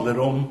som handler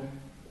om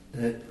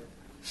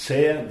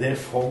se, det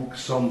folk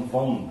som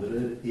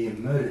vandrer i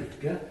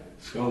mørke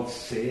skal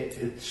se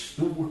et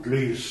stort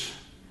lys.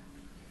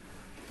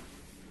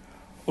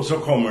 Og så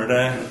kommer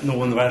det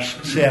noen vers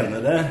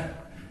senere: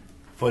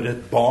 for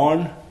et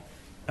barn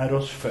er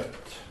oss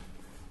født,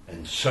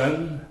 en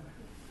sønn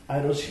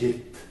er oss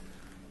gitt,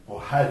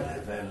 og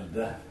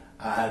herrevelde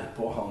er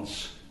på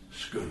hans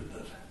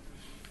skulder.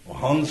 Og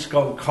han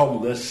skal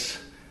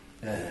kalles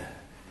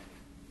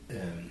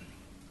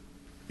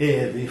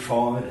evig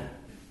far,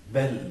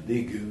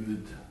 veldig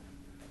Gud,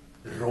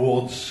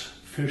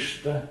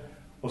 rådsfyrste,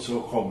 og så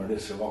kommer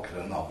disse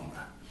vakre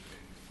navnene.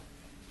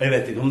 Jeg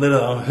vet ikke om dere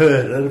da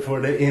hører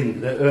for det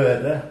indre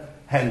øret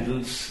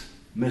Hendels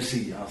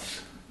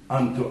Messias.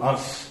 Unto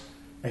us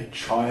a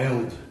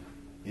child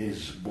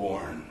is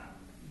born.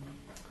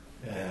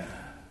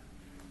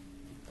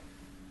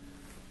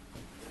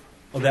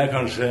 Og det er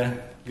kanskje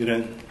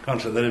grunn,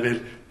 kanskje dere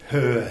vil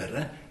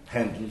høre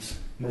Hendels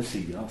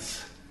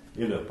Messias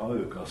i løpet av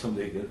uka som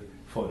ligger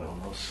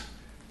foran oss.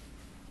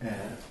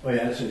 Og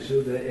jeg synes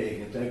jo det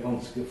egentlig er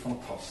ganske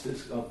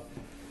fantastisk at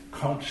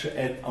kanskje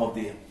et av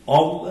de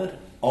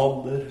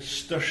aller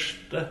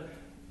største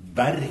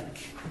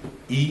verk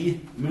i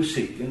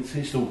musikkens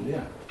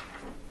historie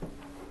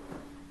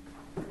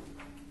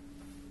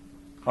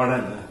har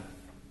denne,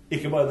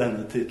 ikke bare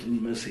denne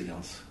titelen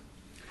Messias,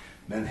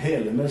 men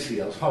hele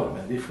Messias har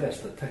med de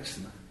fleste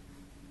tekstene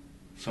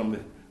som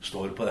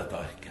står på dette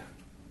arket.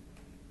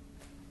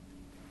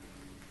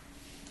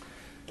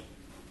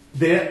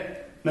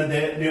 Men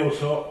det vi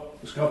også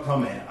skal ta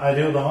med, er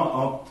jo da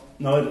at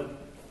når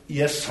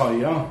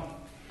Jesaja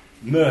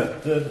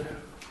møter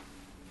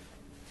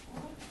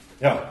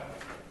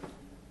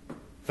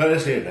før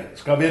jeg sier det,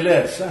 skal vi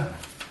lese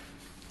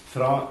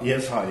fra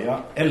Jesaja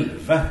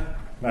 11,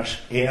 vers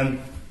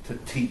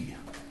 1-10.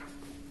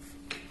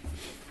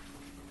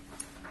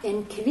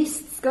 En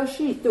kvist skal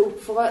skyte opp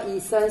fra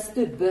Isais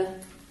stubbe,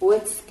 og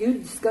et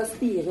skudd skal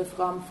spire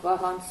fram fra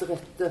hans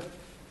røtter.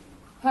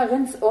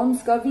 Herrens ånd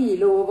skal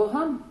hvile over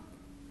ham,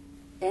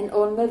 en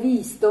ånd med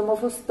visdom og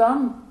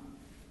forstand,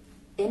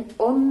 en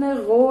ånd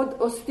med råd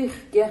og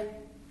styrke,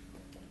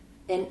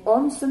 en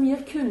ånd som gir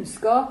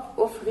kunnskap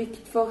og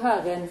frykt for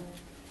Herren.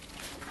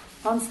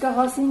 Han skal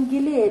ha sin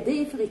glede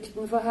i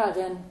frykten for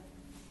Herren.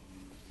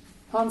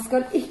 Han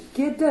skal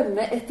ikke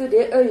dømme etter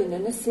det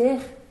øynene ser,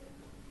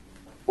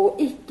 og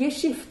ikke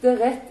skifte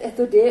rett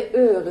etter det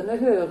ørene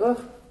hører.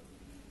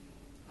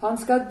 Han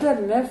skal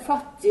dømme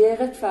fattige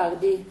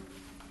rettferdig,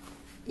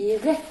 I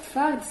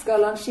rettferd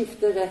skal han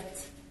skifte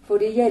rett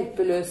for de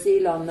hjelpeløse i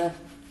landet.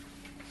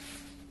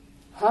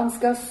 Han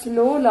skal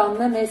slå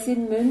landet med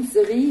sin munns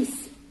ris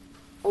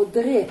og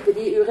drepe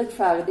de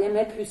urettferdige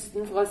med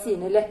pusten fra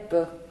sine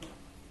lepper.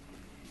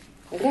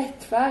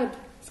 Rettferd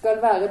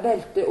skal være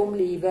belte om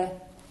livet,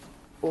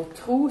 og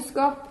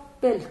troskap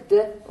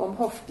belte om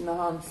hoftene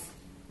hans.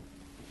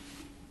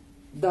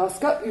 Da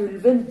skal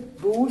ulven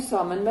bo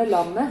sammen med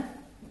lammet,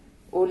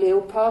 og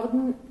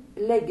leoparden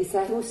legge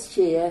seg hos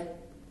kjeet.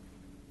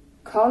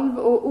 Kalv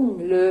og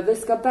ungløve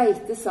skal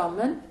beite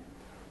sammen,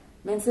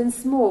 mens en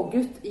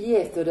smågutt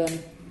gjeter dem.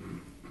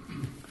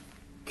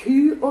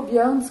 Ku og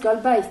bjørn skal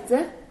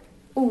beite,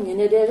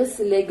 ungene deres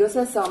legger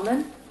seg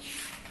sammen,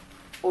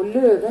 og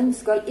løven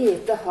skal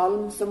ete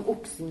halm som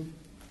oksen.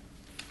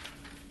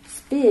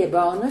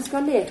 Spedbarnet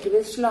skal leke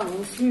ved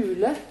slangens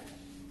hule,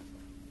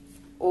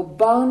 og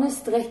barnet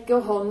strekker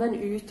hånden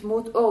ut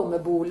mot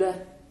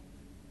ormebolet.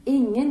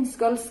 Ingen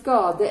skal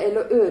skade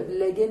eller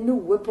ødelegge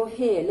noe på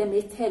hele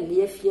mitt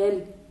hellige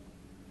fjell.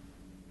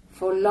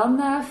 For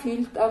landet er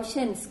fylt av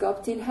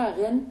kjennskap til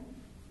Herren,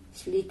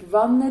 slik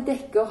vannet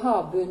dekker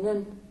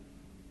havbunnen.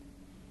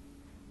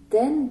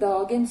 Den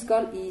dagen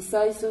skal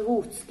Isais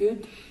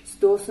rotskudd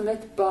stå som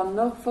et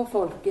banner for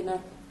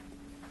folkene.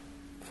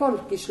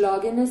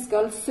 Folkeslagene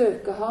skal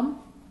søke ham,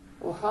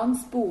 og hans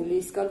bolig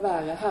skal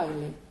være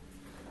herlig.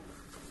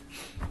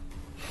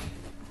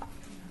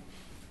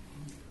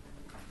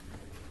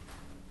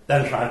 Det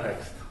er en svær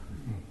tekst.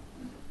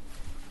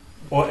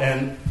 Og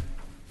en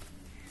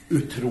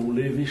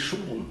utrolig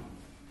visjon.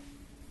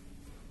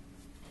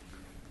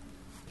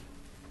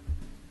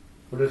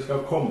 For det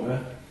skal komme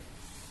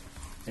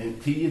en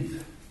tid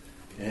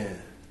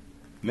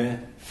med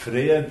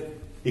fred,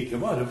 ikke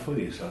bare for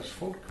Israels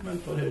folk, men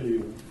for hele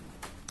jorden.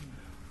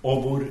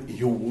 Og hvor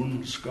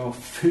jorden skal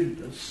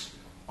fylles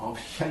av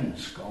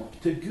kjennskap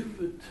til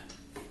Gud.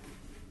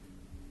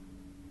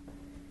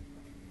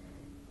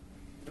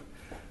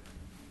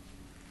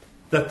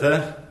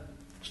 Dette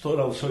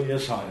står altså i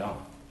Jesaja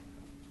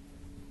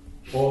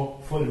og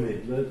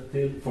formidler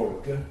til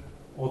folket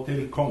og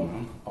til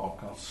kongen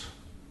Akas.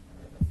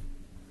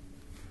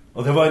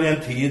 Og det var en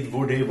tid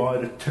hvor de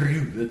var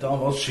truet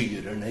av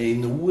asyrerne i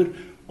nord,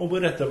 og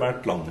hvor etter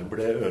hvert landet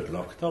ble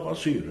ødelagt av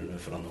asyrerne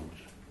fra nord.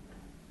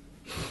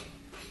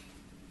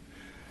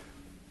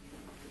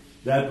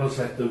 Det er på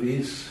sett og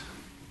vis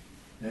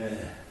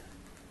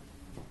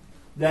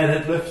det er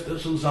et løfte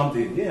som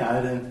samtidig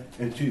er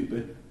en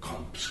type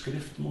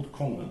kampskrift mot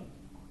kongen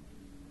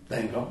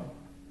den gang.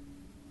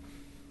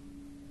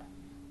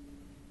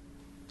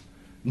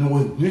 Noe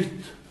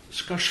nytt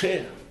skal skje.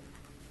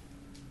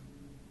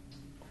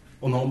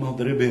 Og nå må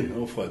dere begynne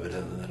å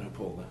forberede dere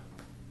på det.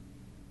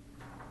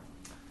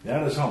 Det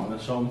er det samme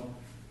som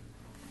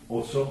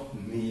også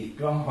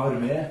Mika har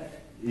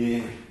med i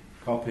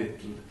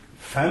kapittel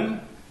 5.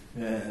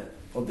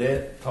 Og det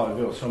tar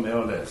vi også med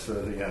og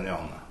leser igjen i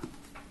Janne.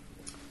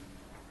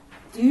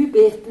 Du,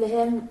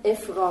 Betlehem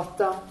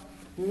Efrata,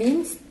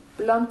 minst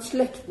blant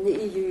slektene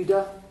i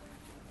Juda.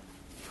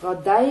 Fra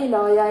deg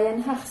lar jeg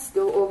en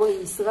hersker over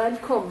Israel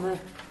komme.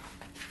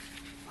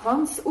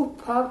 Hans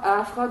opphav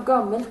er fra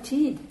gammel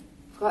tid,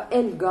 fra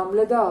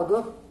eldgamle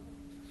dager.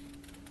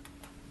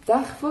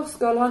 Derfor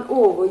skal han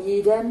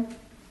overgi dem,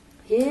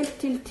 helt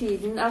til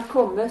tiden er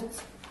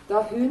kommet,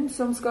 da hun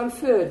som skal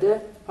føde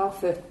har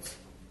født.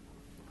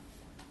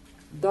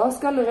 Da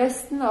skal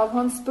resten av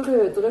hans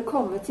brødre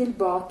komme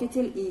tilbake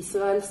til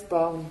Israels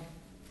barn.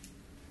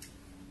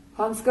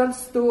 Han skal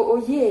stå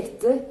og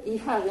gjete i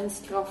Herrens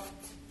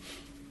kraft,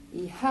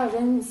 i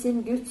Herren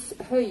sin Guds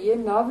høye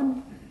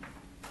navn,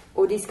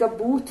 og de skal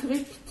bo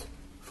trygt,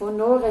 for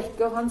nå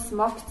rekker hans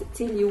makt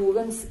til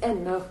jordens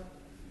ender,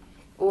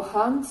 og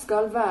han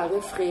skal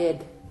være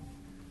fred.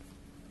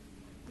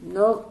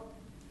 Når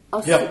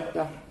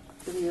Assyria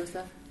bryr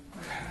seg.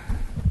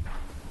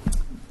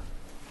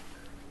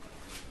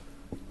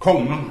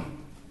 Kongen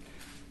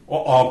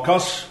og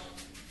Akas,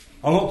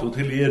 han holdt jo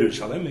til i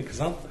Jerusalem, ikke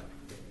sant?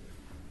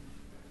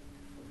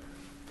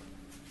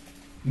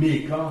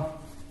 Mika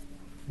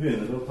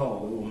begynner å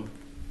tale om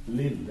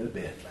lille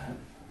Betlehem,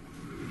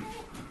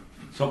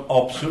 som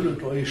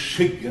absolutt var i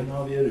skyggen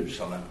av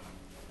Jerusalem.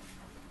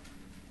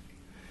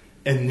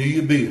 En ny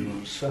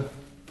begynnelse,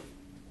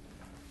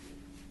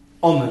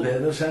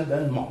 annerledes enn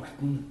den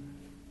makten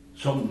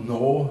som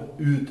nå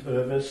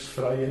utøves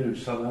fra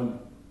Jerusalem,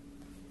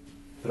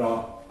 fra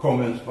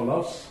kongens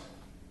palass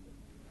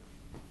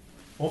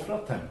og fra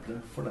tempelet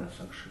for den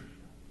saks skyld.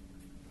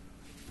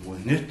 Noe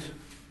nytt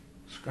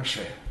skal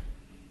skje.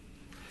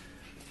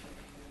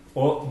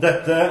 Og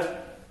dette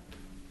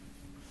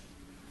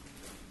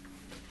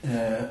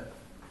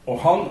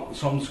og han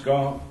som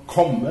skal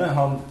komme,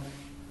 han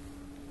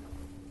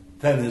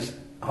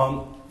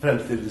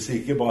fremstilles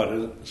ikke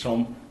bare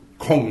som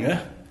konge,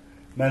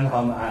 men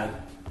han er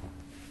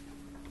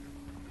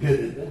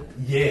hyrde,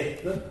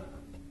 gjeter.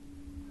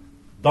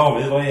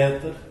 David var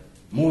gjeter,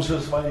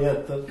 Moses var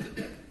gjeter.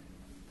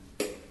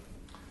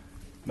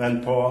 Men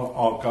på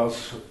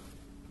Akas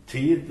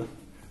tid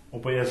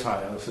Og på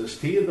Jesajas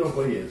tid og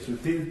på Jesu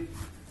tid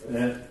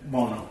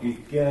var nok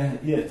ikke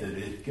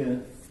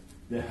gjeteryrket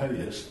det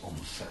høyest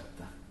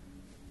omsette.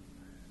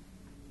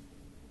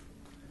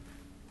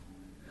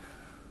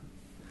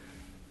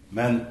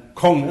 Men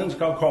kongen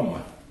skal komme,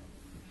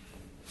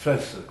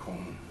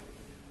 frelsekongen,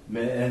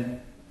 med en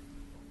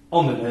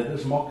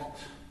annerledes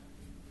makt,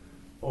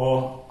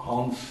 og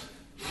hans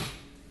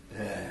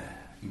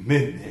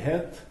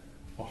myndighet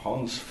og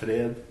hans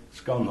fred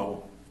skal nå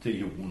til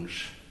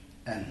jordens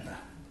ende.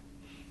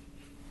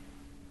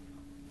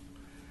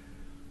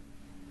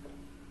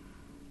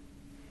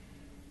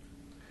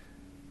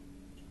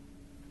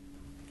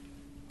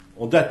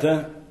 Og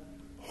dette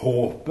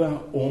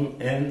håpet om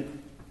en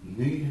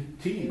ny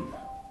tid,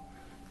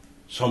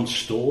 som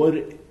står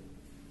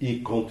i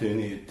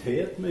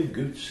kontinuitet med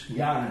Guds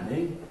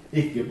gjerning,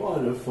 ikke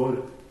bare for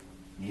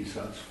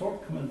Israels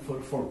folk, men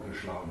for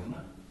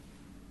folkeslagene.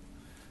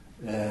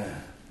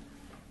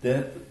 Det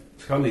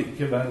skal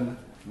likevel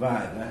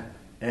være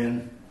en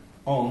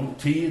annen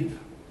tid.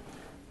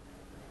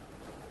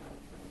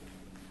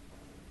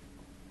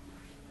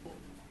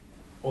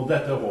 Og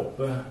dette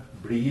håpet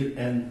blir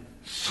en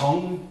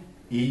sang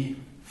i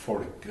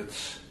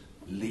folkets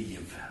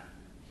liv.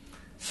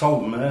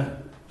 Salme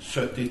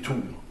 72.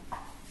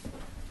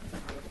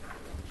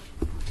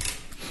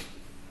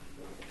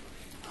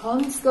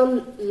 Han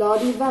skal la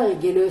de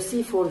vergeløse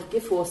i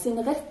folket få sin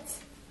rett.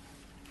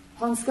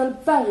 Han skal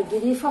berge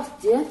de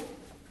fattige.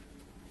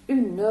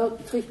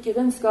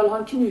 Undertrykkeren skal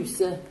han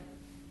knuse.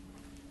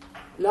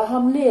 La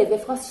ham leve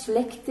fra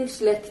slekt til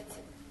slekt,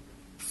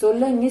 så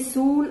lenge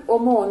sol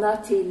og måne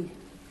er til.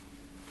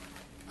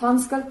 Han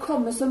skal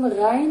komme som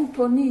regn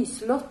på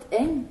nyslått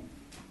eng,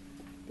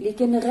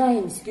 lik en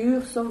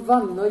regnskur som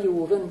vanner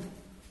jorden.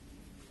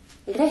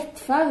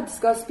 Rettferd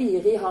skal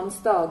spire i hans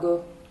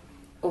dager,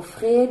 og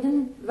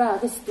freden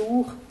være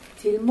stor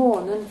til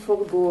månen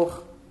forgår.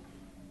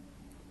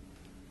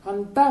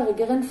 Han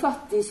berger en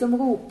fattig som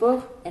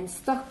roper, en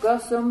stakkar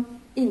som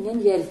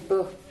ingen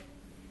hjelper.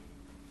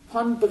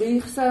 Han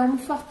bryr seg om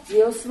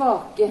fattige og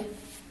svake.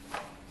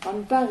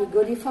 Han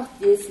berger de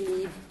fattiges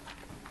liv.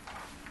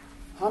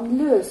 Han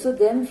løser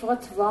dem fra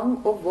tvang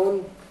og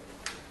vold.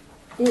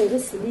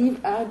 Deres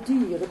liv er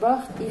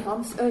dyrebart i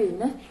hans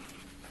øyne.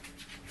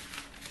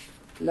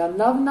 La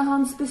navnet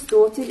hans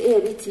bestå til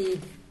evig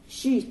tid,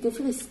 skyte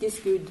friske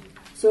skudd,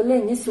 så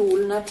lenge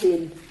solen er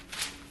til.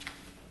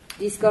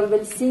 De skal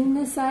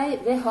velsigne seg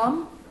ved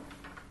ham,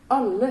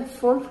 alle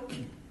folk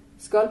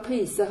skal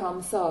prise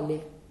ham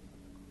salig.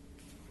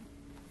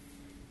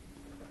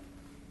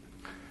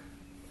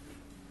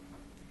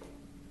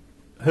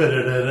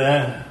 Hører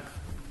dere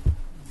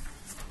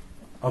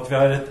at vi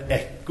har et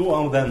ekko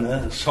av denne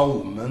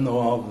salmen og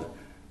av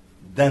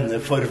denne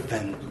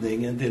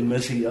forventningen til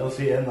Messias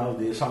i en av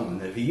de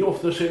sangene vi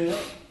ofte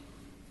synger?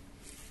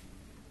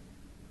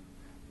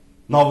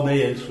 Navnet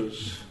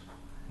Jesus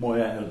må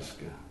jeg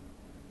elske.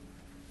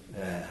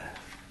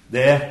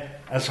 Det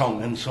er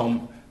sangen som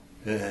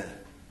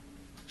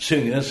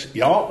synges,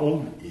 ja,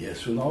 om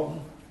Jesu navn,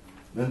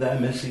 men det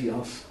er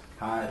Messias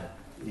her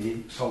i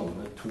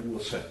Salme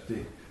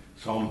 72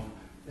 som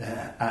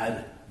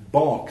er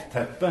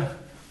bakteppet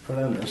for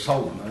denne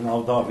salmen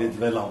av David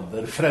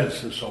Velander,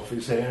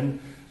 frelsesoffiseren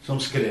som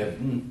skrev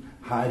den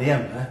her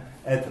hjemme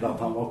etter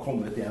at han var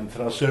kommet hjem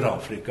fra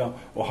Sør-Afrika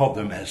og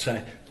hadde med seg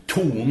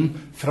tonen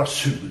fra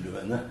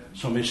zuluene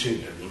som vi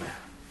synger den med.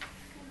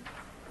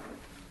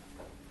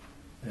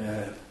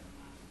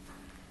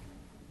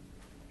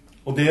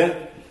 Og det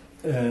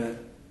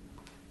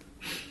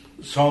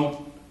som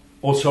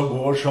også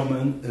går som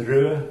en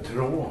rød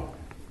tråd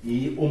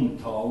i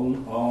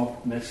omtalen av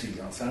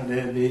Messias, er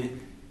det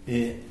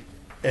vi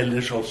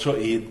ellers også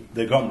i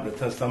det gamle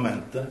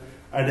testamentet,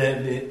 er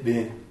det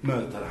vi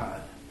møter her.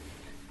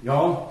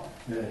 Ja,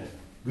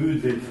 Gud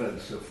vil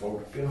frelse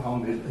folket,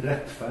 han vil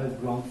rettferd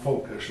blant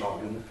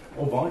folkeslagene.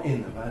 Og hva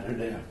innebærer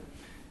det?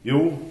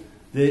 Jo,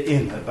 det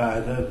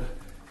innebærer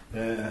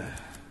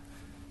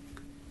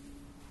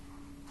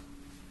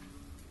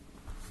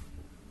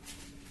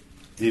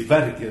de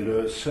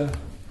vergeløse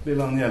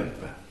vil han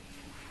hjelpe.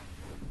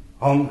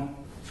 Han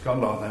skal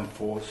la dem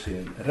få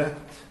sin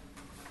rett.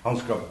 Han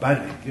skal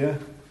berge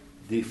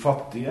de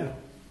fattige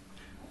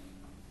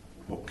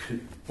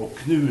og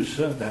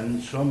knuse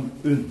den som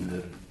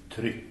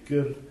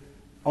undertrykker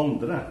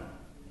andre.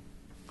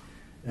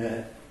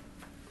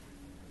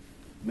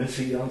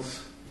 Messias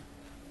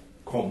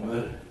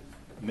kommer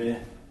med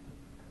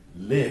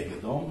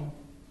legedom,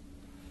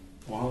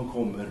 og han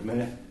kommer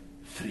med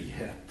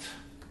frihet.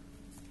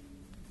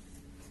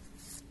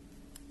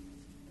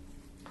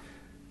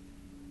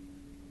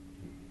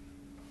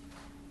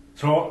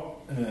 Så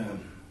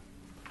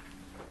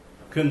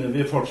kunne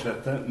vi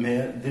fortsette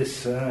med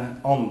disse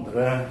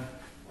andre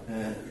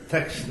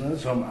tekstene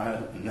som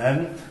er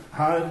nevnt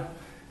her.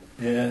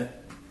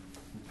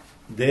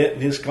 Det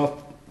vi skal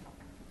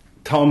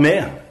ta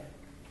med,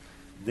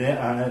 det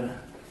er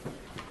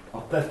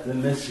at dette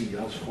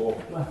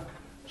Messias-håpet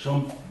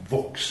som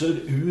vokser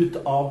ut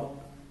av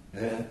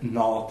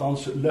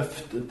Natans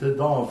løfte til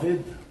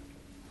David,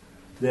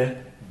 det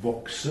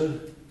vokser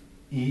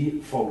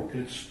i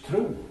folkets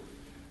tro.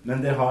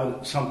 Men det har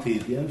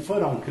samtidig en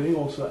forankring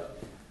også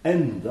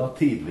enda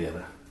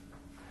tidligere.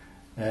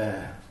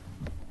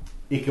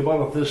 Ikke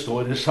bare at det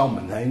står i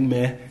sammenheng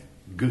med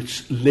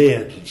Guds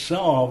ledelse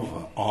av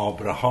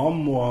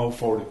Abraham og av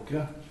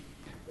folket,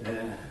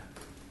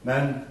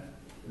 men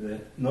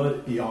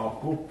når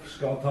Jakob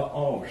skal ta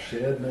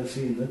avskjed med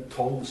sine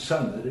 12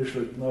 sønner i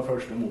slutten av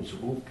første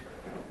Mosebok,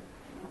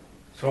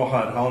 så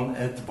har han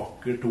et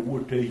vakkert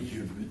ord til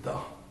Juda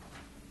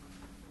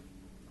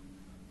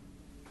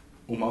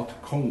om at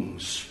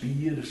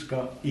kongsspir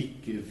skal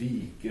ikke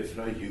vike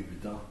fra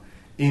Juda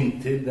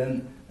inntil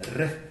den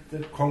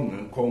rette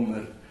kongen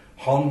kommer,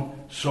 han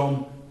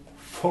som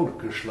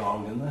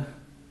folkeslagene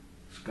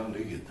skal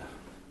lyde.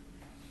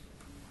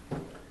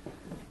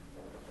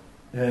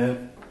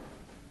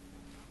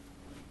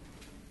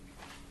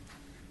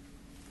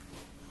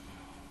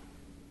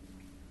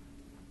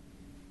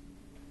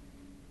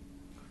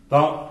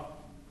 Da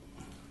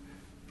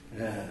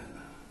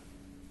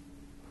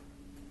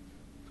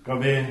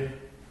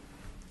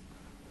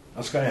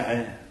skal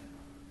jeg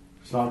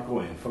snart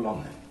gå inn for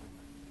landing.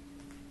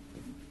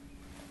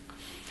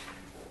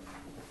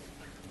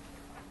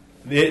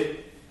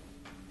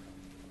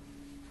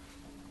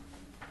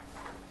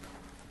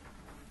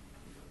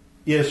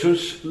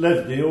 Jesus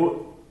levde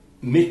jo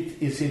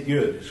midt i sitt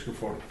jødiske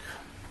folk.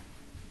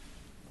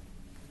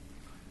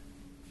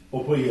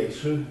 Og på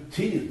Jesu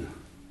tid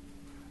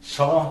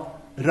sa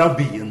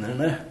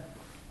rabbinerne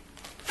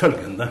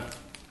følgende: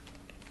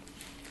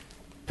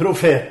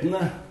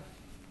 Profetene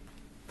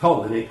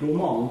taler ikke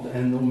om annet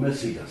enn om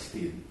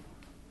Messias-tiden.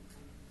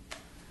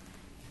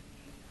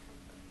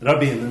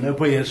 Rabbinerne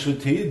på Jesu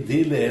tid,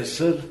 de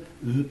leser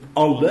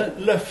alle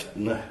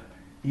løftene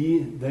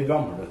i det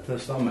gamle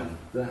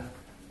testamentet.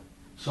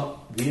 Så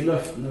de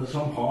løftene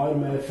som har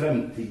med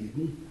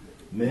fremtiden,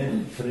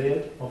 med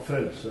fred og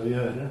frelse å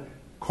gjøre,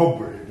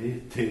 kobler de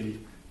til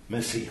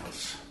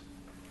Messias.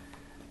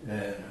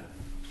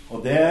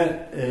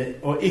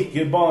 Og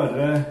ikke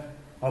bare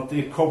at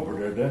de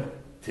kobler det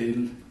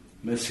til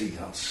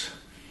Messias.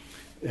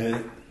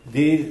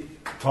 De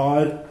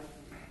tar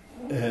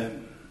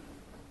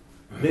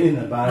det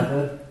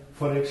innebærer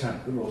for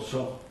eksempel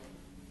også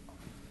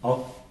at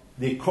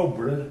de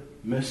kobler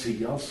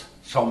Messias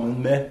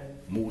sammen med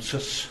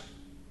Moses.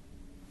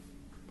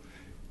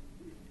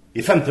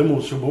 I 5.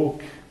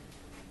 Mosebok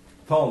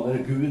taler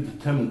Gud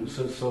til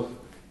Moses og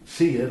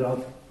sier at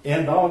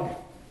en dag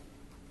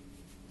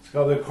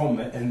skal det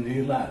komme en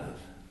ny lærer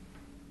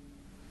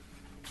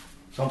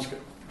som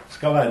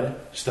skal være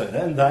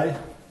større enn deg,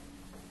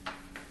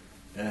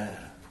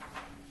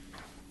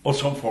 og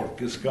som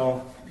folket skal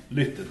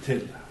lytte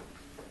til.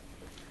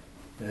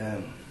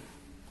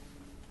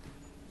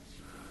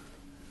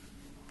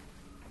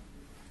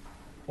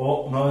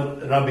 Og når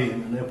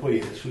rabbinerne på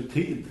Jesu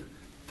tid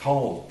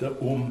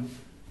talte om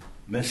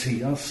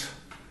Messias,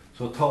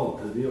 så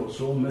talte de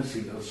også om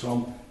Messias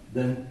som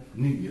den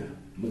nye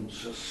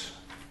Moses.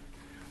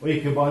 Og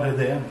ikke bare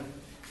det.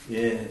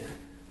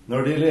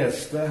 Når de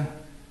leste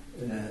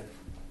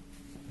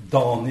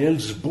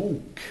Daniels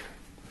bok,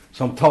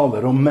 som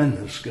taler om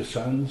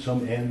menneskesønnen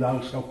som en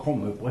dag skal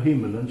komme på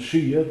himmelens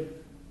skyer,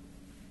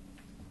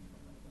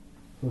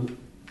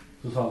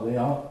 så sa de,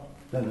 ja,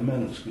 denne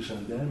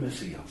menneskesønnen, det er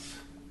Messias.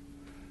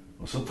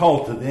 Og så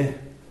talte de,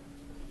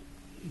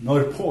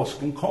 når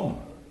påsken kom,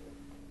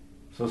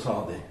 så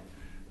sa de,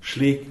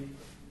 slik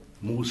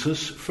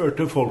Moses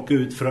førte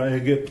folket ut fra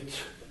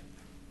Egypt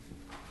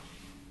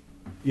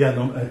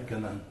gjennom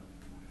ørkenen,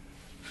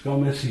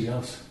 skal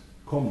Messias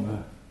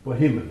komme på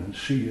himmelens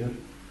skyer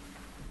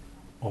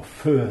og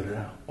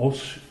føre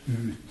oss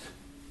ut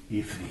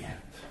i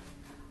frihet.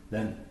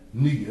 Den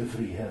nye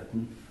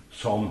friheten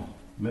som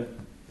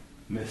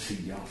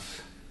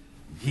Messias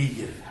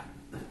gir.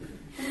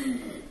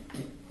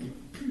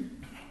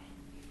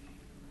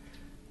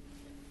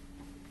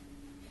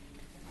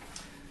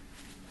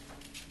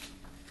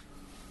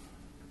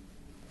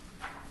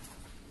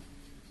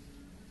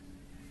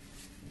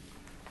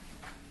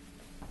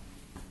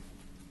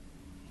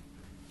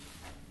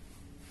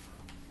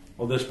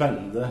 Og det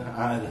spennende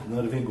er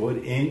når vi går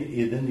inn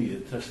i Det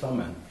nye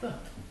testamentet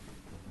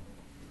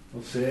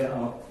og ser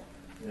at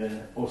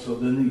også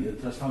Det nye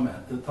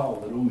testamentet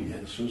taler om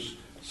Jesus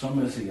som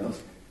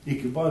Messias,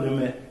 ikke bare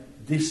med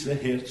disse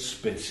helt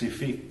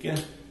spesifikke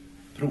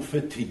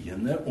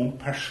profetiene om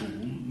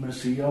personen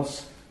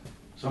Messias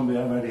som vi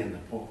har vært inne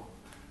på,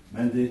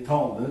 men de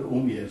taler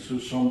om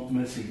Jesus som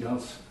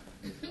Messias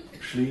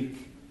slik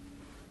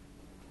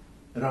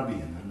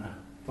rabbinerne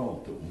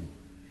talte om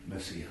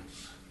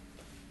Messias.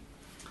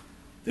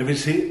 Det vil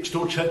si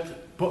stort sett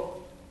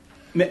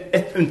med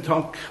ett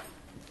unntak.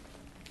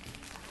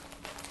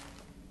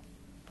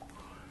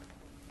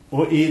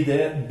 Og i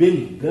det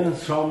bildet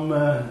som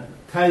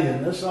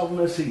tegnes av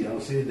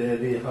Messias i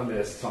det vi har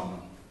lest sammen,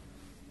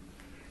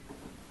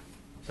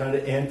 så er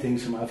det en ting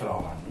som er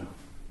fraværende.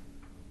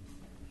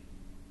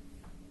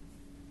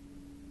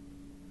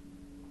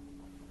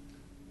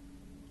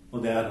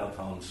 Og det er at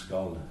han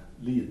skal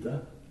lide,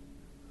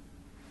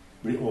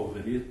 bli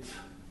overgitt,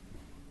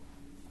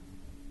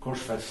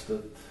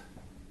 korsfestet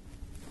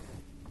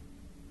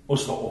og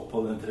stå opp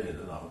på den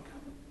tredje dag.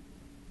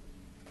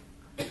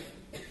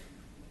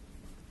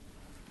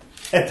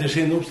 Etter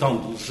sin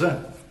oppstandelse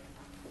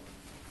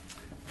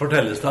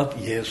fortelles det at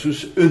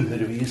Jesus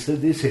underviste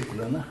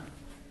disiplene.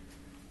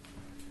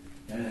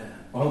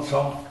 Og han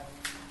sa,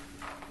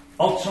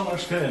 alt som er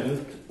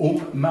skrevet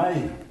om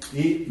meg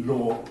i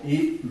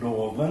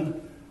loven,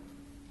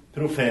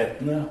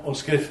 profetene og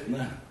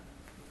skriftene,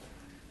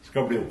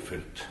 skal bli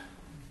oppfylt.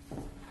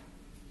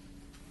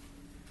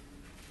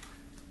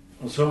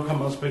 Og så kan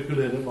man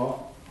spekulere hva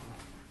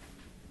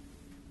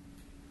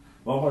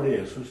var det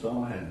Jesus da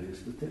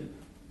henviste til?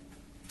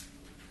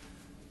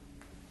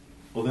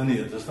 Og Det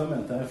nye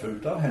testamentet er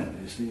fullt av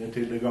henvisninger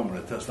til det gamle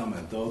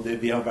testamentet, og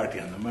det vi har vært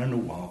gjennom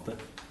noe av det.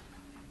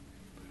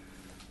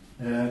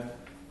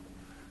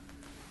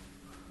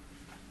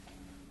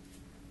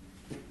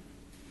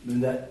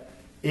 Men det er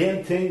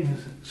en ting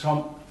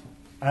som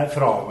er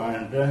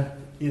fraværende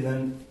i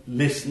den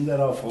listen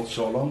dere har fått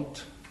så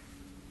langt,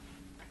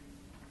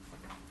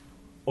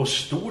 og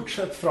stort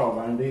sett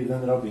fraværende i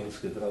den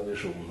rabbinske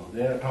tradisjonen. Og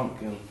det er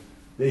tanken,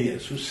 det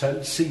Jesus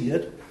selv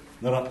sier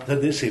til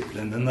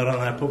disiplene når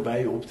han er på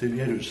vei opp til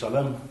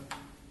Jerusalem.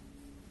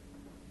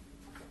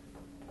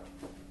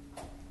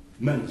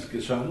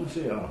 Menneskesønnen,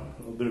 sier han,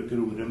 og bruker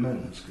ordet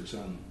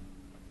menneskesønn,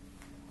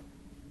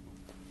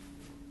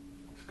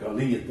 skal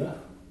lide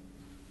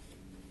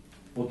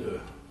og dø.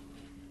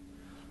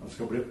 Han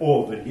skal bli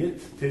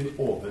overgitt til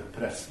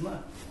overprestene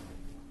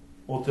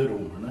og til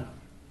romerne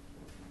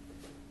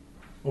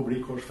og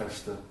bli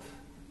korsfestet,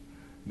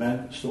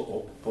 men stå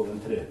opp på den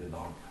tredje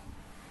dag.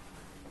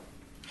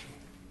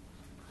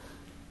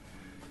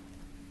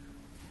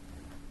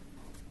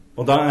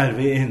 Og da er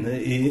vi inne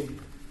i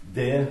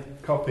det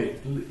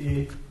kapittel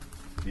i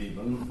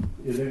Bibelen,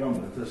 i Det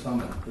gamle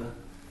testamentet,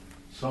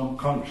 som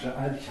kanskje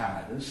er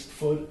kjærest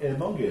for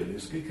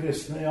evangeliske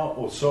kristne, ja,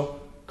 også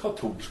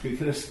katolske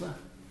kristne.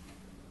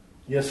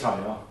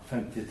 Jesaja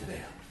 53.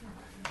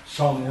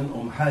 Sangen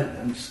om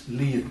Herrens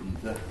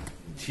lidende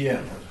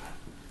tjener.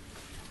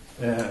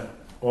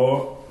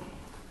 Og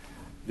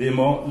vi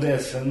må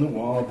lese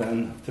noe av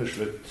den til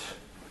slutt.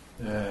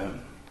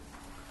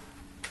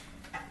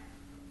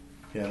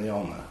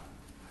 Janne.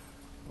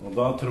 Og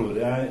da tror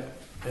jeg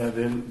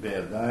vil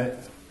be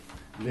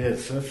deg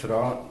lese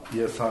fra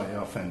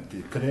Jesaja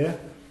 53,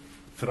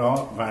 fra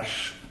vers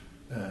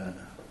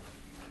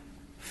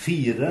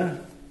 4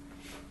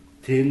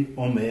 til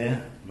og med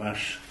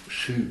vers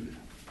 7.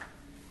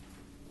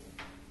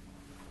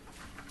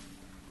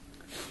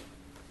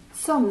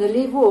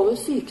 Sannelig våre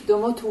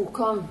sykdommer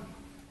tok han,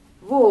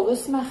 våre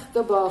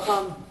smerter bar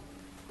han.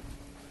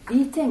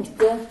 Vi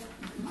tenkte,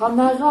 han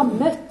er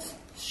rammet,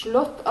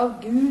 slått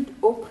av Gud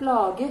og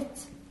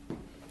plaget.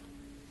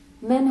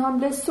 Men han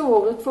ble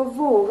såret for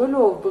våre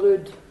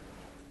lovbrudd,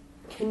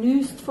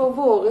 knust for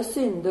våre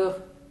synder.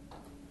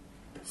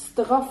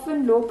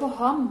 Straffen lå på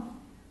ham,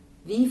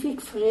 vi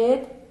fikk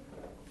fred,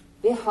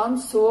 ved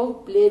hans sår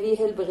ble vi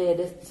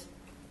helbredet.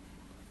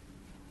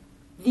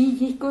 Vi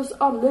gikk oss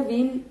alle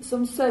vill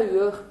som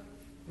sauer,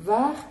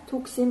 hver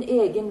tok sin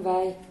egen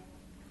vei.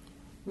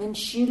 Men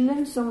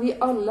skylden som vi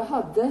alle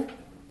hadde,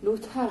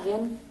 lot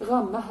Herren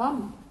ramme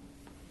ham.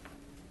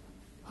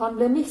 Han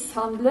ble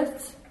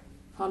mishandlet,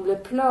 han ble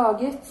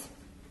plaget,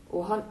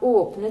 og han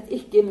åpnet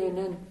ikke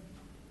munnen.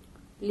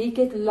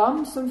 Lik et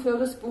lam som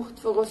føres bort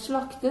for å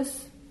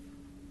slaktes,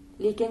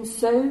 lik en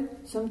sau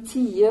som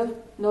tier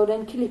når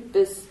den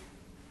klippes,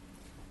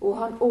 og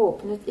han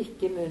åpnet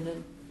ikke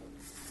munnen.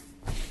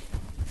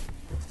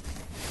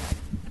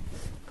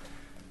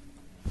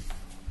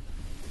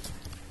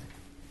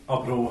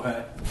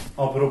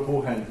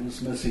 Apropos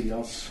Hendels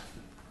Messias,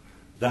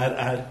 der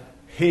er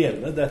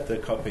hele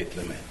dette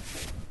kapitlet med.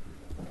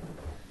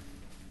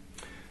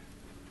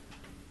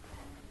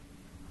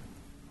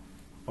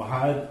 Og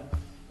her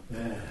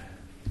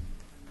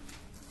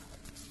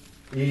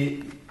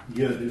i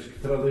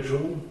jødisk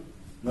tradisjon,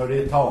 når de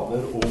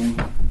taler om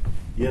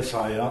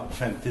Jesaja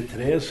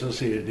 53, så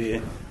sier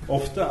de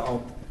ofte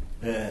at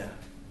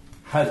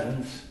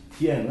Herrens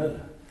tjener,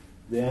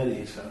 det er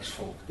Israels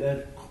folk. Det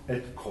er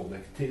et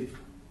kollektiv.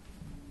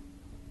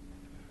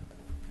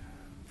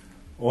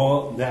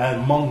 Og det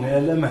er mange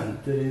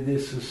elementer i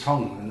disse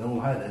sangene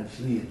om Herrens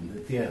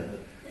lidende tjener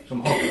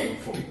som handler om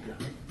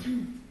folket.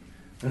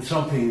 Men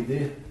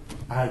samtidig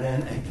er det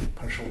en enkelt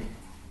person.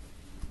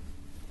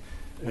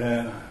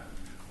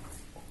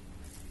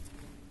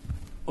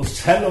 Og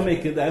selv om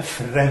ikke det er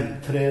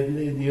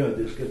fremtredende i den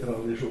jødiske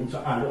tradisjonen, så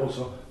er det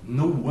også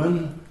noen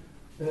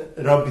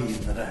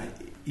rabbinere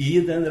i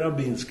den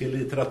rabbinske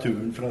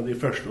litteraturen fra de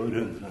første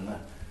århundrene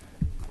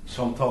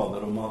som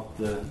taler om at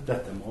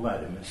dette må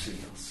være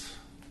Messias.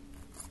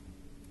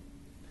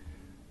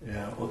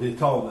 Og de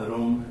taler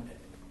om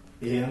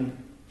en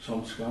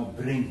som skal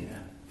bringe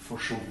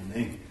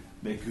forsoning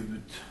med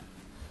Gud.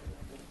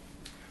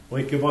 Og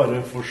ikke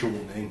bare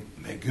forsoning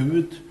med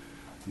Gud,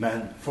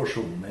 men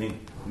forsoning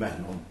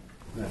mellom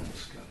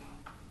mennesker.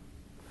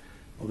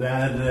 Og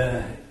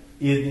det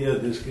i den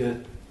jødiske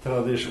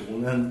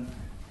tradisjonen en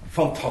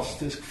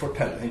fantastisk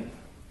fortelling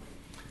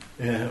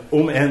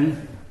om en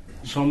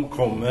som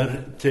kommer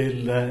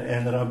til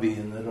en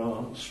rabbiner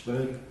og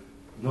spør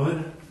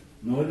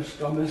når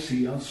skal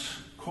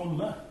Messias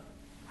komme?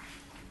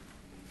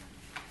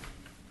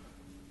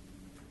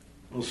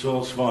 Og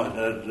så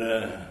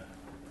svarer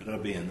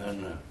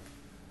rabbineren,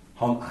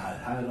 han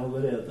her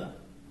allerede.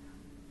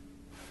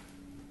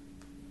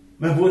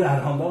 Men hvor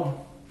han da?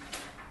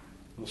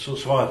 Og så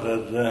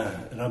svarer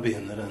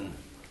rabbineren,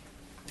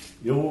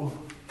 jo,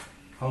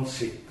 han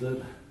sitter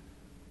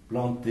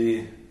blant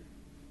de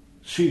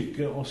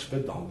syke og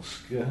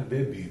spedalske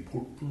ved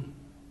byporten.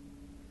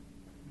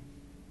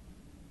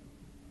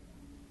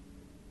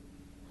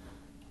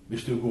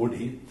 Hvis du går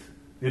dit,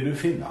 vil du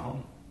finne ham.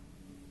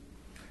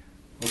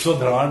 Og så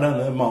drar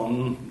denne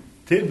mannen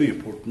til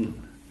byporten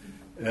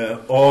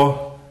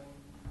og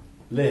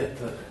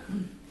leter.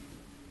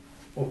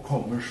 Og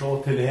kommer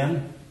så til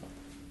en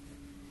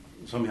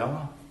som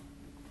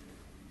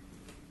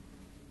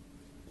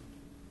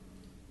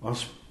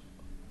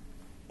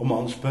og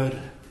mannen spør,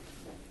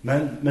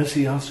 men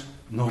Messias,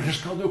 når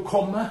skal du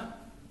komme?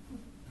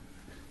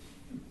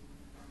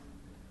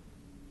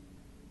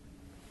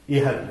 I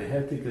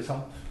herlighet, ikke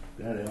sant?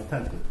 Det det jeg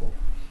tenkte på.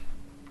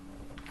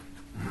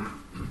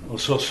 Og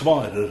så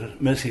svarer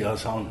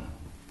Messias han,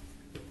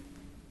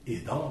 i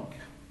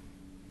dag.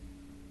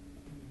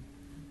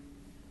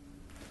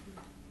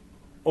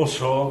 Og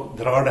så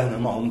drar denne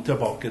mannen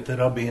tilbake til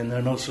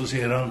rabbineren, og så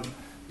sier han,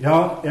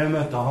 ja, jeg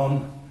møtte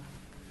han,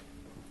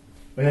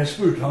 og jeg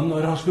spurte han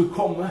når han skulle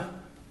komme,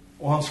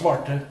 og han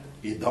svarte,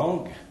 i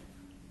dag.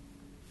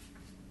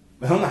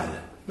 Men han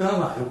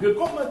jo ikke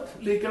kommet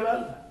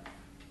likevel.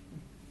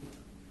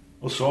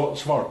 Og så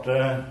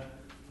svarte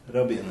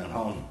rabbineren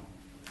han,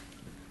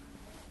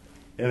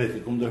 jeg vet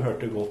ikke om du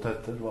hørte godt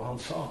etter hva han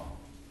sa.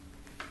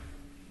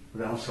 For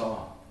det han sa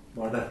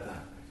var dette,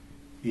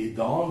 i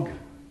dag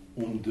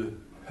om du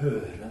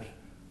hører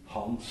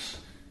hans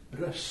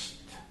røst.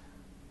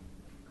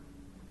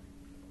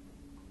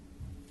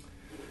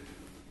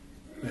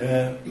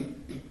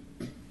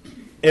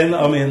 En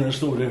av mine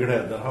store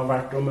gleder har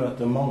vært å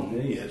møte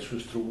mange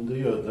Jesus-troende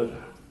jøder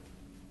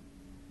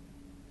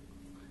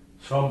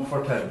som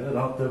forteller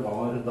at det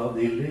var da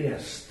de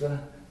leste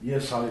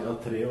Jesaja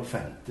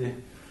 53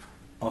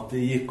 at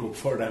det gikk opp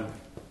for dem.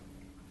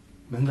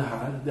 Men det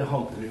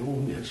handler jo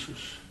om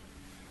Jesus.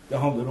 Det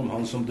handler om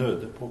han som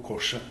døde på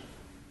korset.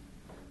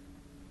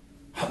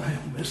 Han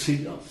jo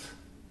Messias.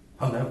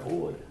 Han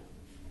vår.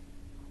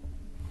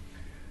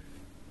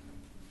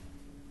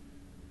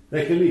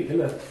 Det ikke like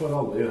lett for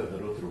alle jøder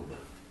å tro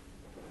det.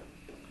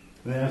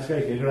 Men jeg skal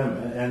ikke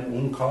glemme en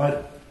ung kar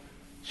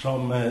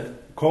som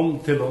kom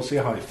til oss i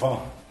Haifa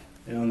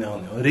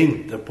og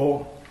ringte på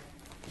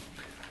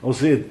og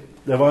sier,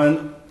 det var en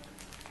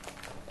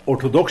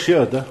ortodoks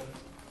jøde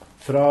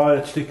fra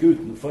et stykke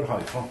utenfor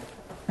Haifa.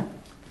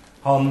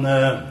 Han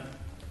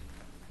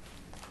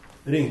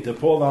ringte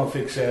på da han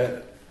fikk se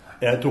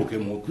jeg tok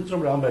imot den, så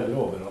ble han veldig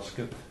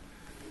overrasket.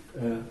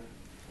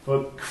 For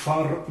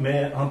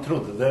Kvarme, han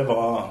trodde det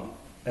var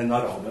en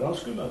araber han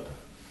skulle møte.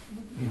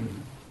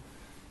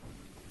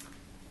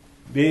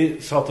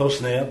 Vi satte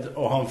oss ned,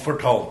 og han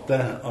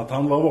fortalte at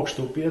han var vokst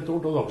opp i et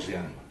ortodoks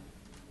hjem.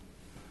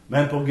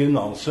 Men på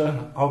gymnaset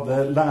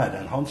hadde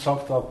læreren han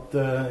sagt at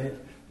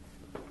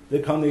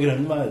det kan i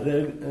grunnen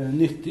være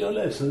nyttig å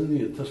lese Det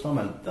nye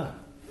testamentet.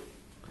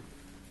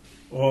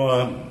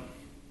 Og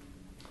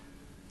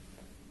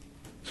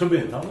så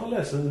begynte han å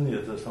lese Det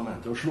nye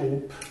testamentet og slå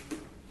opp.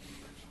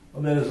 Og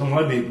dere som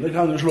har Bibelen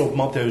kan jo slå opp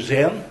Matteus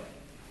 1.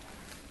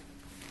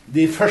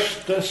 De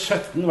første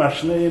 17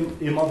 versene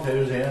i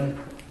Matteus 1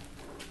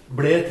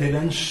 ble til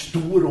en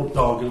stor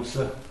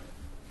oppdagelse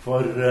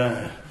for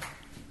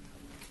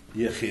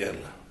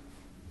Jechiel.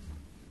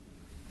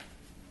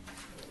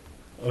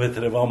 Og vet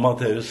dere hva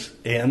Matteus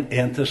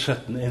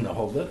 1-17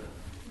 inneholder?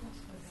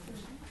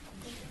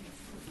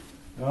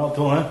 Ja,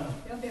 Tone?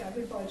 Ja, det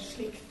vel bare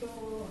slikt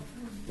og...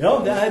 Ja,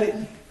 det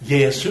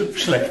Jesu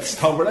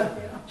slektstavle.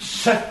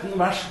 17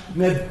 vers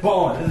med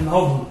bare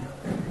navn.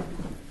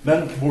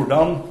 Men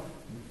hvordan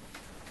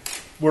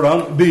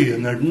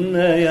begynner den,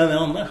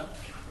 Janne?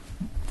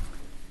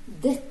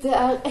 Dette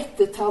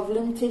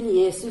ettertavlen til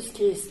Jesus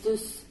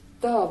Kristus,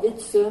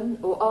 Davids sønn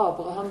og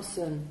Abrahams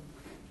sønn.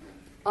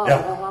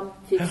 Abraham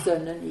fikk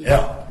sønnen i.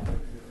 Ja.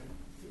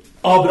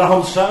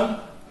 Abrahams sønn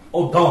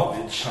og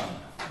Davids sønn.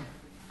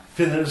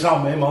 Finner det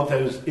samme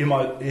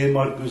i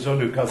Markus og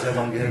Lukas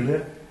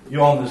evangeliet.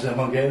 Johannes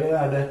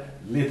evangeliet det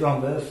litt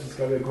annerledes, så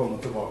skal vi komme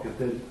tilbake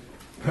til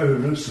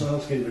Paulus, som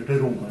han skriver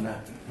til romerne.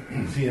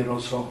 Sier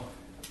også,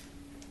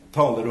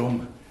 taler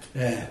om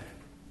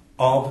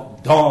av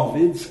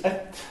Davids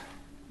ett,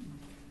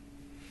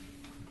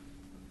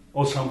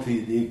 og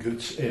samtidig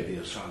Guds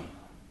evige sønn.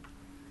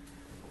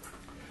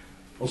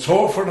 Og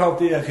så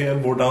fortalte jeg ikke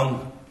hvordan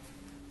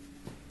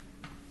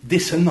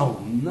disse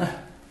navnene,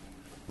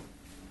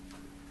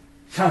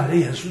 kjære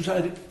Jesus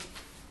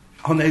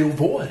han jo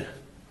vår.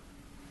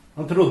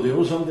 Han trodde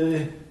jo som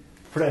de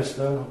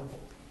fleste,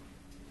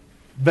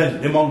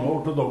 veldig mange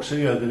ortodokse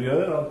jøder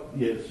gjør,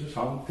 at Jesus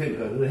han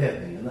tilhører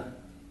hedningene,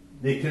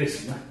 de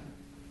kristne.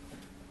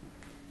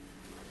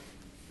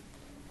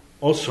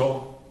 Og så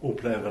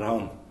opplever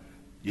han,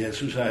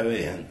 Jesus er jo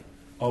en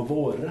av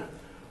våre,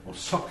 og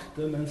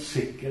sakte, men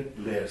sikkert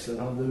leser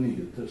han det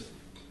nye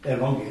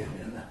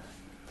evangeliene,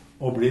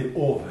 og blir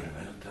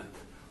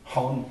overveldet.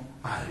 Han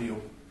er jo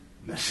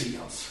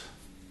Messias.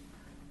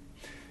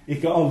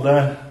 Ikke alle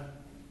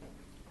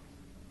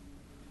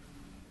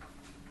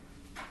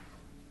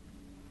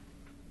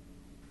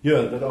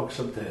jøder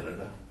aksepterer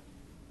det.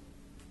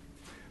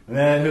 Men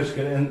jeg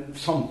husker en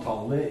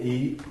samtale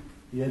i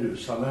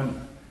Jerusalem,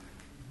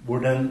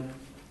 hvor en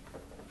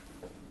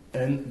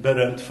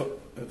berømt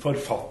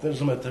forfatter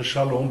som heter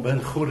Shalom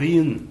ben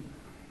Chorin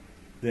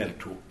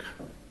deltok.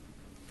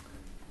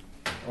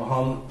 Og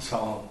han sa,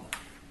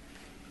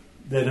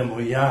 dere må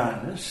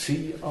gjerne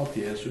si at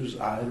Jesus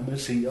er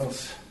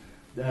Messias.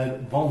 Det er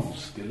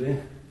vanskelig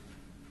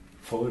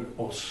for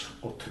oss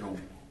å tro.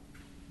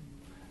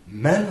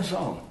 Men,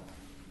 sa han,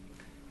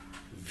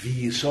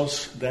 vis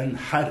oss den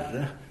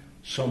Herre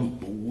som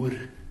bor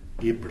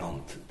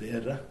iblant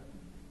dere.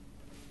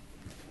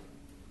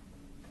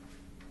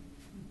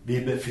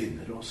 Vi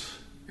befinner oss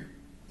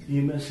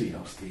i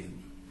Messias-tiden.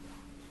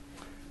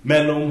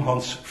 Mellom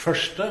hans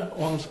første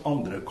og hans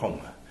andre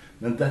komme.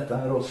 Men dette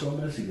er også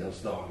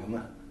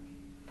Messias-dagene.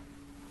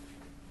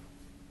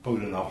 På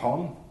grunn av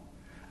ham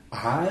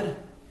er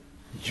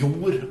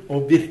jord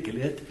og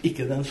virkelighet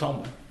ikke den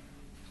samme.